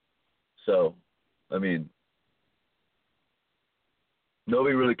thing. So, I mean,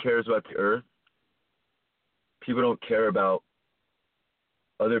 nobody really cares about the earth. People don't care about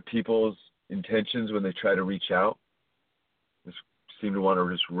other people's intentions when they try to reach out. Just seem to want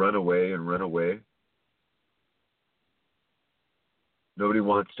to just run away and run away. Nobody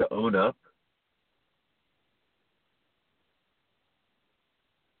wants to own up.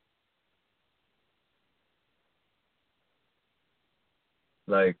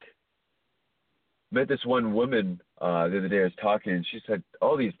 Like, met this one woman the other day. I was talking, and she said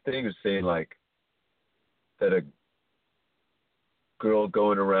all these things saying, like, that a girl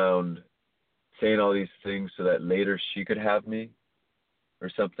going around saying all these things so that later she could have me or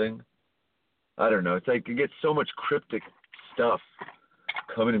something. I don't know. It's like you get so much cryptic stuff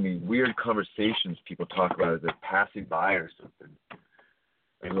coming to me, weird conversations people talk about as they're passing by or something.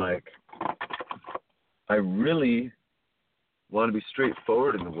 And, like, I really want to be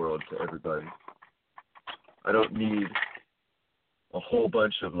straightforward in the world to everybody. I don't need a whole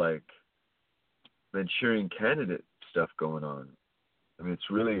bunch of, like, Manchurian Candidate stuff going on. I mean, it's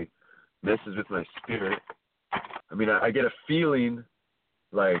really messes with my spirit. I mean, I get a feeling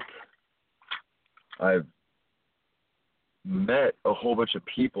like I've met a whole bunch of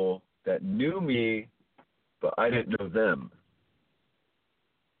people that knew me, but I didn't know them.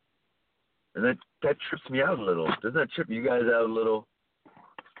 And that trips me out a little. Doesn't that trip you guys out a little?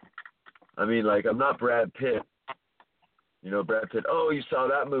 I mean, like, I'm not Brad Pitt. You know, Brad Pitt, oh, you saw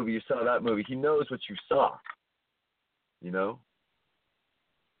that movie, you saw that movie. He knows what you saw. You know?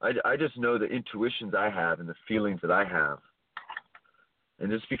 I just know the intuitions I have and the feelings that I have.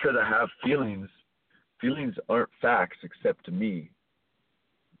 And just because I have feelings aren't facts except to me.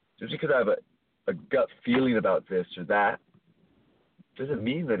 Just because I have a gut feeling about this or that doesn't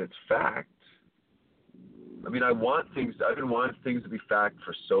mean that it's fact. I mean, I've been wanting things to be fact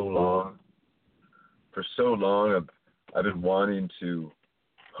for so long. For so long, I've been wanting to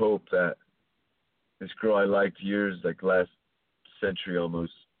hope that this girl I liked years, like last century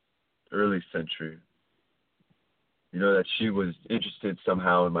almost, early century, you know, that she was interested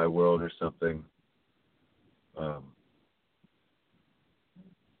somehow in my world or something. Or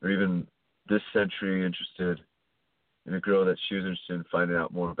even this century interested in a girl that she was interested in finding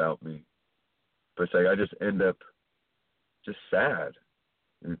out more about me. But it's like I just end up just sad,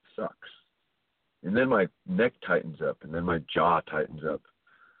 and it sucks. And then my neck tightens up, and then my jaw tightens up.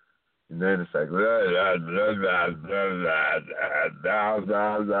 And then it's like,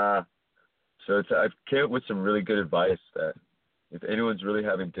 so I've came up with some really good advice that if anyone's really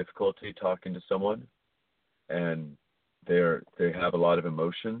having difficulty talking to someone and they have a lot of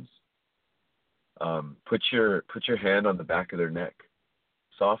emotions, put your hand on the back of their neck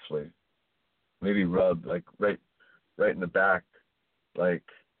softly. Maybe rub, like, right in the back, like,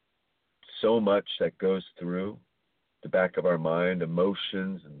 so much that goes through the back of our mind,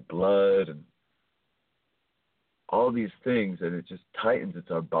 emotions and blood and all these things, and it just tightens.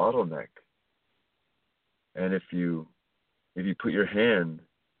 It's our bottleneck. And if you put your hand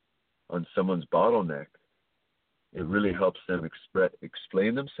on someone's bottleneck, it really helps them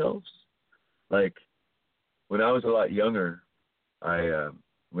explain themselves. Like, when I was a lot younger,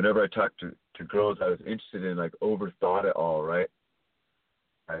 whenever I talked to girls I was interested in, like, overthought it all, right?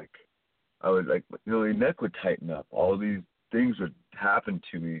 Like, I would, like, you know, my neck would tighten up. All these things would happen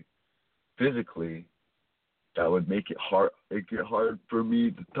to me physically that would make it hard for me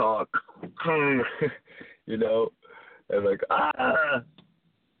to talk, you know? And, like,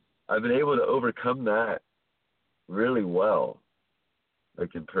 I've been able to overcome that really well,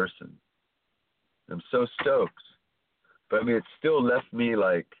 like, in person. I'm so stoked. But, I mean, it still left me,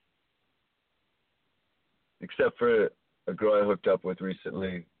 like, except for a girl I hooked up with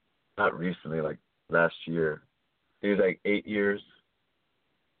recently, not recently, like last year. It was like 8 years.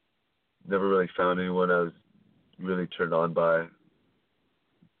 Never really found anyone I was really turned on by.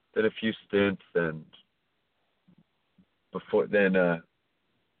 Then a few stints, and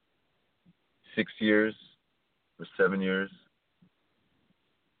 6 years or 7 years.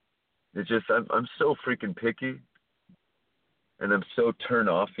 It's just I'm so freaking picky, and I'm so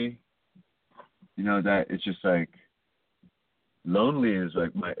turn-offy. You know, that it's just like lonely is like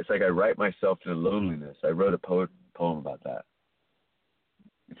it's like I write myself to loneliness. I wrote a poem about that.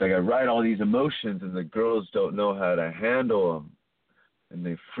 It's like I write all these emotions, and the girls don't know how to handle them, and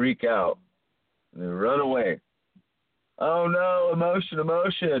they freak out, and they run away. Oh no,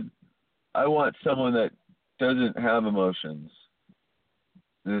 emotion. I want someone that doesn't have emotions.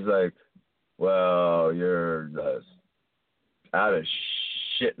 And it's like, well, you're just out of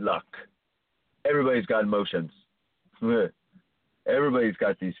shit luck. Everybody's got emotions. Everybody's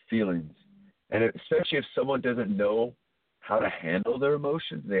got these feelings. And especially if someone doesn't know how to handle their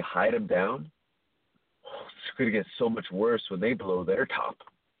emotions, they hide them down, it's going to get so much worse when they blow their top.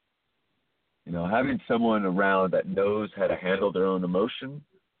 You know, having someone around that knows how to handle their own emotion,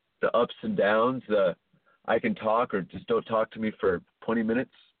 the ups and downs, the I can talk or just don't talk to me for 20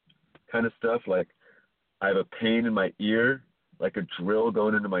 minutes kind of stuff. Like I have a pain in my ear, like a drill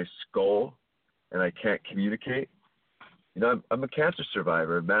going into my skull, and I can't communicate. You know, I'm a cancer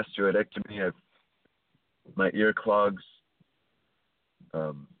survivor, mastoidectomy. My ear clogs.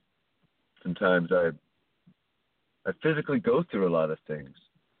 Sometimes I physically go through a lot of things,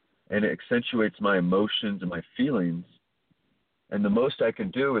 and it accentuates my emotions and my feelings. And the most I can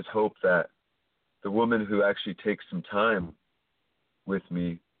do is hope that the woman who actually takes some time with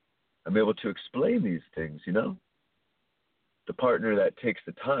me, I'm able to explain these things, you know? The partner that takes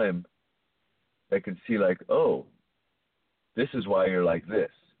the time, that can see like, oh, this is why you're like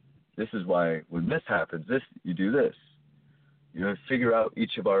this. This is why when this happens, you do this. You know, figure out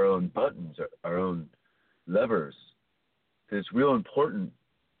each of our own buttons, our own levers. It's real important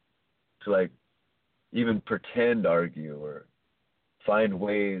to like even pretend argue or find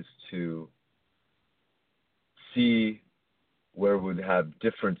ways to see where we'd have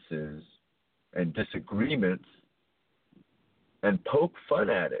differences and disagreements and poke fun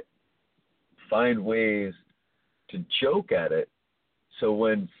at it. Find ways to joke at it so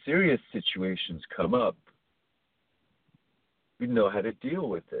when serious situations come up, we know how to deal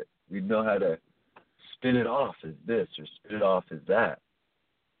with it. We know how to spin it off as this or spin it off as that.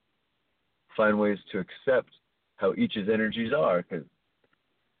 Find ways to accept how each's energies are, because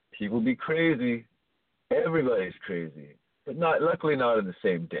people be crazy. Everybody's crazy, but luckily not in the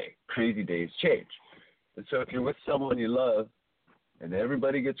same day. Crazy days change. And so if you're with someone you love and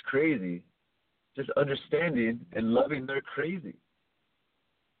everybody gets crazy, just understanding and loving they're crazy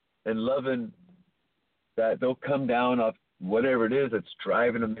and loving that they'll come down off whatever it is that's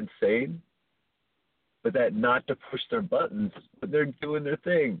driving them insane, but that not to push their buttons, but they're doing their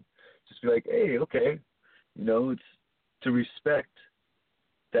thing. Just be like, hey, okay, you know, it's to respect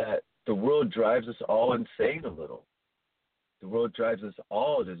that the world drives us all insane a little. The world drives us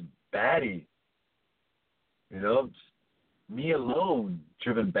all just batty. You know, it's me alone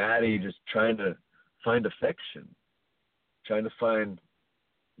driven batty, just trying to find affection, trying to find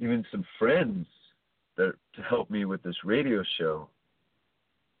even some friends that to help me with this radio show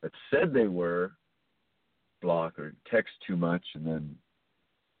that said they were block or text too much, and then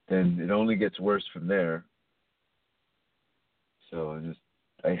it only gets worse from there. So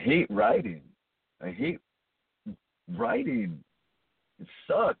I hate writing. I hate writing. It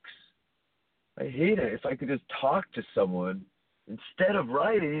sucks. I hate it. If I could just talk to someone instead of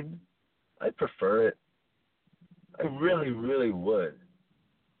writing, I'd prefer it. I really, really would.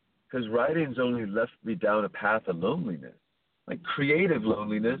 Because writing's only left me down a path of loneliness. Like creative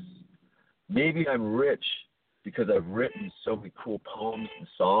loneliness. Maybe I'm rich because I've written so many cool poems and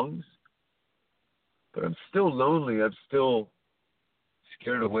songs, but I'm still lonely. I'm still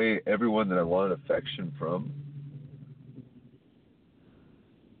scared away everyone that I want affection from.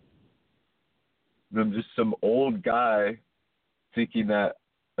 And I'm just some old guy thinking that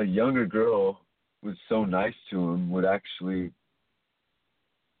a younger girl who's so nice to him would actually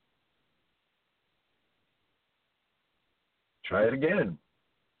try it again.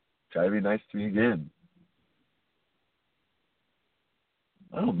 Try to be nice to me again.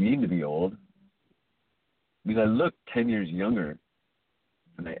 I don't mean to be old. I mean, I look 10 years younger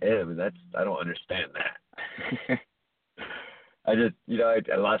than I am, and I don't understand that. I just, I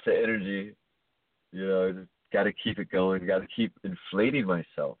lots of energy. I just got to keep it going. Got to keep inflating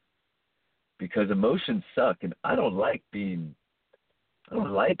myself because emotions suck, and I don't like being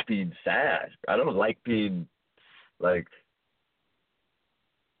sad. I don't like being like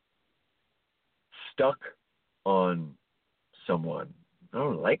stuck on someone. I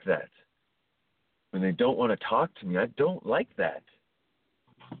don't like that. When they don't want to talk to me, I don't like that.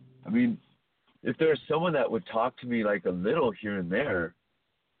 I mean, if there's someone that would talk to me like a little here and there,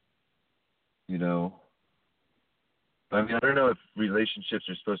 I mean, I don't know if relationships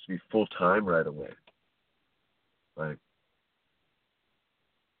are supposed to be full-time right away. Like,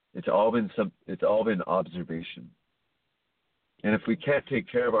 it's all been observation. And if we can't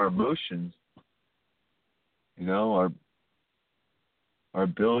take care of our emotions, our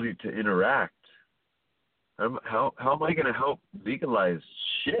ability to interact, how am I going to help legalize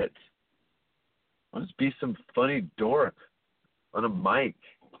shit? I'll just be some funny dork on a mic,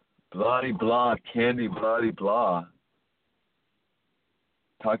 blah-de-blah, candy, blah-de-blah,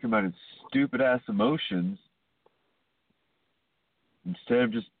 talking about his stupid-ass emotions instead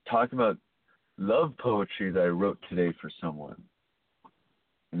of just talking about love poetry that I wrote today for someone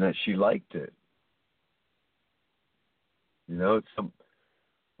and that she liked it. You know,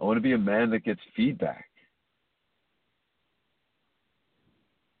 I want to be a man that gets feedback.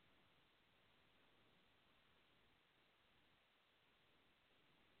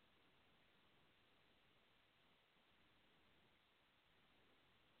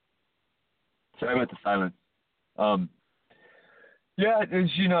 Sorry about the silence. Yeah, as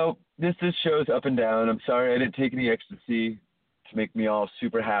you know, this show's up and down. I'm sorry I didn't take any ecstasy to make me all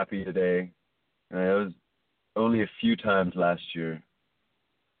super happy today. It was only a few times last year.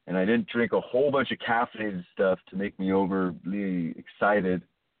 And I didn't drink a whole bunch of caffeinated stuff to make me overly excited.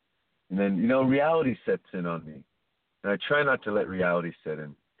 And then, you know, reality sets in on me. And I try not to let reality set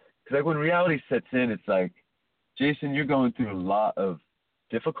in. Because like when reality sets in, it's like, Jason, you're going through a lot of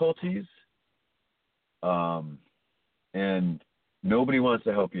difficulties. And nobody wants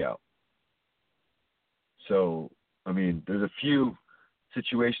to help you out. So, I mean, there's a few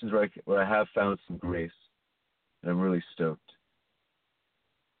situations where I have found some grace, and I'm really stoked.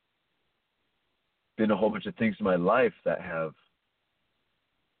 Been a whole bunch of things in my life that have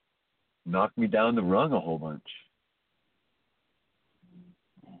knocked me down the rung a whole bunch.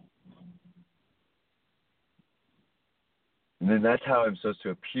 And then that's how I'm supposed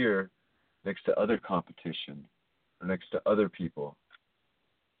to appear next to other competition or next to other people.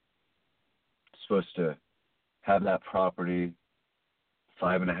 I'm supposed to have that property,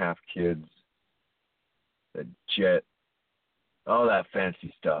 5.5 kids, a jet, all that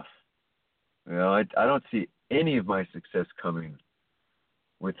fancy stuff. You know, I don't see any of my success coming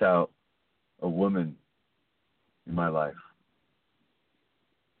without a woman in my life.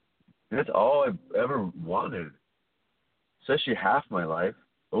 And that's all I've ever wanted, especially half my life,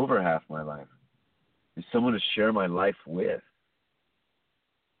 over half my life, is someone to share my life with.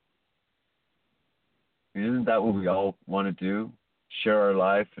 Isn't that what we all want to do? Share our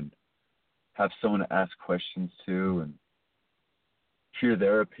life and have someone to ask questions to and hear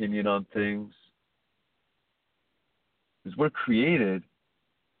their opinion on things. Because we're created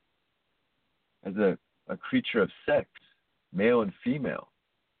as a creature of sex, male and female.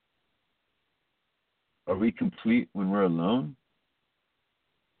 Are we complete when we're alone?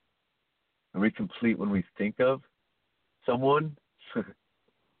 Are we complete when we think of someone? I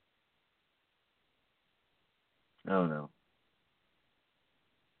don't know.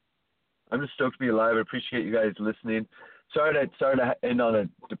 I'm just stoked to be alive. I appreciate you guys listening. Sorry to end on a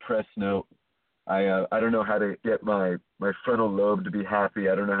depressed note. I don't know how to get my frontal lobe to be happy.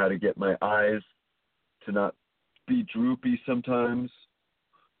 I don't know how to get my eyes to not be droopy sometimes.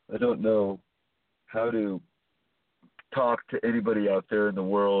 I don't know how to talk to anybody out there in the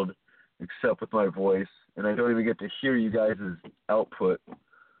world except with my voice, and I don't even get to hear you guys'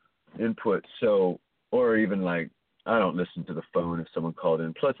 input, so, or even like, I don't listen to the phone if someone called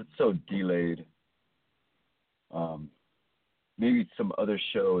in, plus it's so delayed. Maybe some other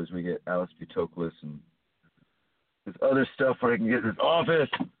show as we get Alice B. Toklas and this other stuff where I can get this office.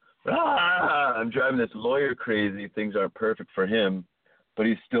 I'm driving this lawyer crazy. Things aren't perfect for him, but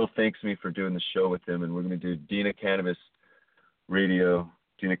he still thanks me for doing the show with him, and we're going to do Dina Cannabis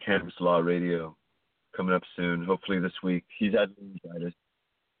Law Radio coming up soon, hopefully this week. He's had laryngitis.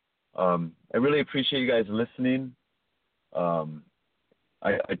 I really appreciate you guys listening. I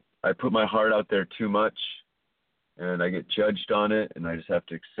put my heart out there too much, and I get judged on it, and I just have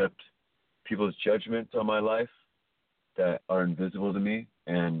to accept people's judgments on my life that are invisible to me.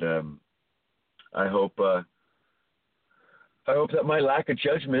 And I hope that my lack of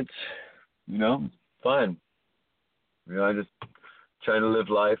judgment, you know, fine. You know, I just try to live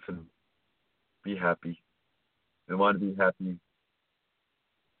life and be happy. I want to be happy,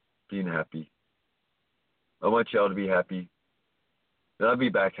 being happy. I want y'all to be happy, and I'll be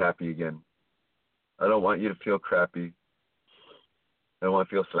back happy again. I don't want you to feel crappy. I don't want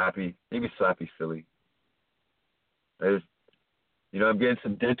to feel slappy. Maybe slappy silly. I'm getting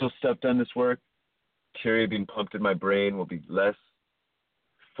some dental stuff done this work. Materia being pumped in my brain will be less.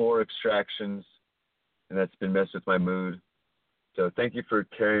 4 extractions, and that's been messed with my mood. So thank you for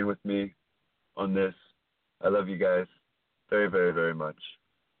carrying with me on this. I love you guys very, very, very much.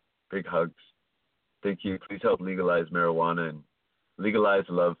 Big hugs. Thank you. Please help legalize marijuana and legalize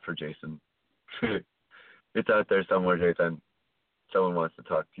love for Jason. It's out there somewhere, Jason. Someone wants to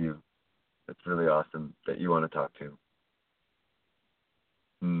talk to you. It's really awesome that you want to talk to.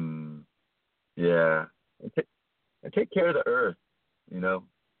 Yeah. I take care of the earth, you know.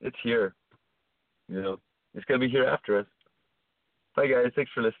 It's here. You know, it's going to be here after us. Bye, guys.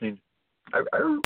 Thanks for listening.